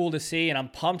really cool to see, and I'm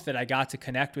pumped that I got to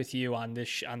connect with you on the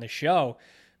show,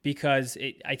 because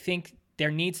I think there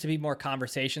needs to be more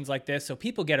conversations like this so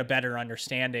people get a better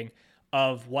understanding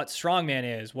of what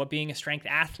strongman is, what being a strength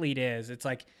athlete is. It's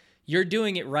like, you're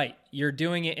doing it right. You're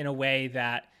doing it in a way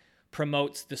that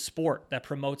promotes the sport, that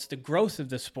promotes the growth of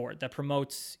the sport, that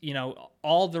promotes,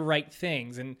 all the right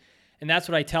things. And that's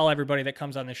what I tell everybody that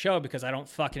comes on the show, because I don't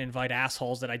fucking invite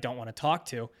assholes that I don't want to talk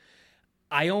to.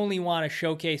 I only want to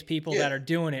showcase people that are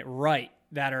doing it right,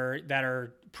 that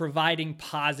are providing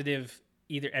positive,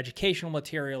 either educational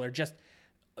material or just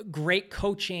great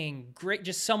coaching,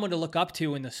 just someone to look up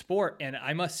to in the sport. And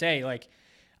I must say, like,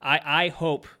 I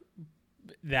hope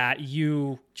that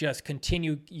you just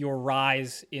continue your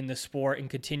rise in the sport and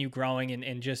continue growing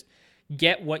and just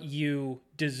get what you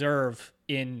deserve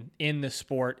in the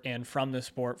sport and from the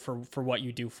sport for what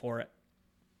you do for it.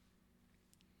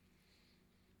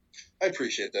 I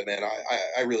appreciate that, man.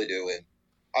 I really do. And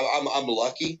I'm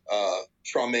lucky.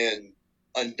 Strongman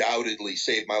undoubtedly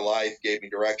saved my life, gave me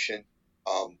direction.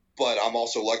 But I'm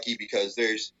also lucky because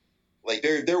there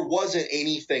wasn't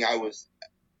anything I was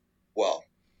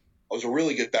a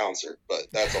really good bouncer, but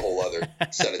that's a whole other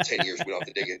set of 10 years we don't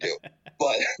have to dig into.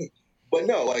 But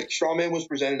no, like, Strongman was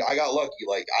presented. I got lucky.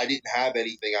 Like, I didn't have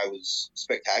anything I was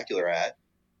spectacular at.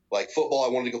 Like, football, I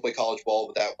wanted to go play college ball,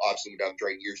 but that obviously went down the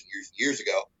drain years and years and years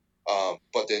ago.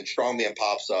 But then Strongman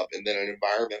pops up, and then an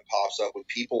environment pops up with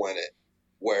people in it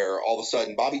where all of a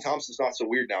sudden Bobby Thompson's not so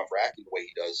weird now for acting the way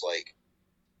he does. Like,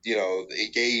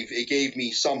 it gave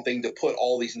me something to put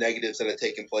all these negatives that had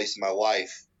taken place in my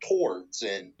life towards.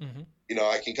 And,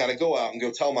 I can kind of go out and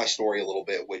go tell my story a little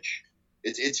bit, which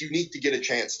it's unique to get a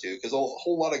chance to, because a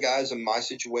whole lot of guys in my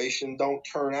situation don't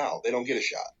turn out. They don't get a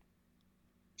shot.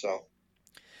 So.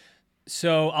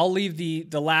 So I'll leave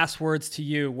the last words to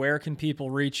you. Where can people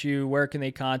reach you? Where can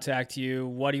they contact you?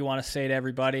 What do you want to say to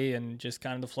everybody? And just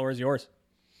kind of the floor is yours.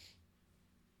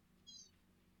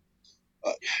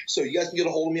 So you guys can get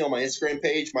a hold of me on my Instagram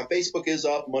page. My Facebook is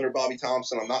up. I'm under Bobby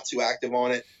Thompson. I'm not too active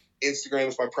on it. Instagram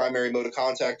is my primary mode of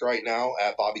contact right now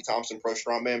at Bobby Thompson Pro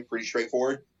Strongman. Pretty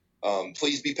straightforward.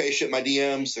 Please be patient in my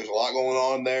DMs. There's a lot going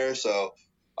on there. So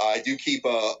I do keep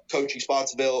coaching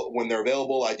spots available when they're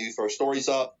available. I do throw stories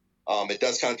up. It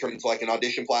does kind of turn into like an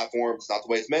audition platform. It's not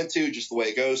the way it's meant to, just the way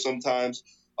it goes sometimes.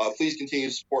 Please continue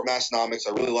to support Massonomics.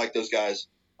 I really like those guys.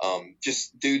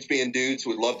 Just dudes being dudes who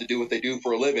would love to do what they do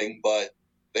for a living, but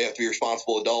they have to be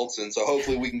responsible adults. And so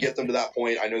hopefully we can get them to that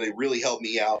point. I know they really helped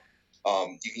me out.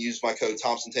 You can use my code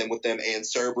Thompson10 with them and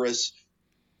Cerberus.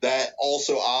 That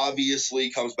also obviously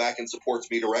comes back and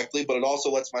supports me directly, but it also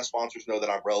lets my sponsors know that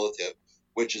I'm relative,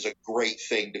 which is a great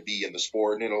thing to be in the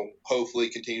sport. And it'll hopefully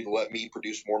continue to let me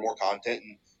produce more and more content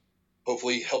and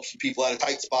hopefully help some people out of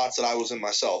tight spots that I was in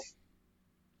myself.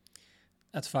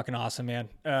 That's fucking awesome, man.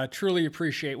 Truly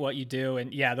appreciate what you do.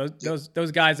 And yeah,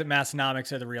 those guys at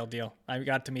Massonomics are the real deal. I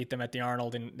got to meet them at the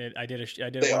Arnold, and I did one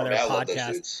of their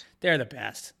podcasts. They're the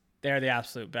best. They're the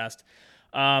absolute best.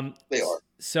 They are.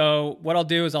 So what I'll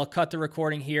do is I'll cut the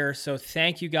recording here. So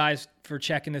thank you guys for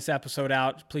checking this episode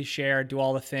out. Please share, do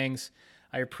all the things.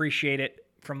 I appreciate it.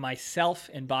 From myself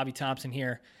and Bobby Thompson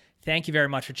here, thank you very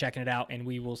much for checking it out, and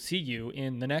we will see you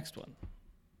in the next one.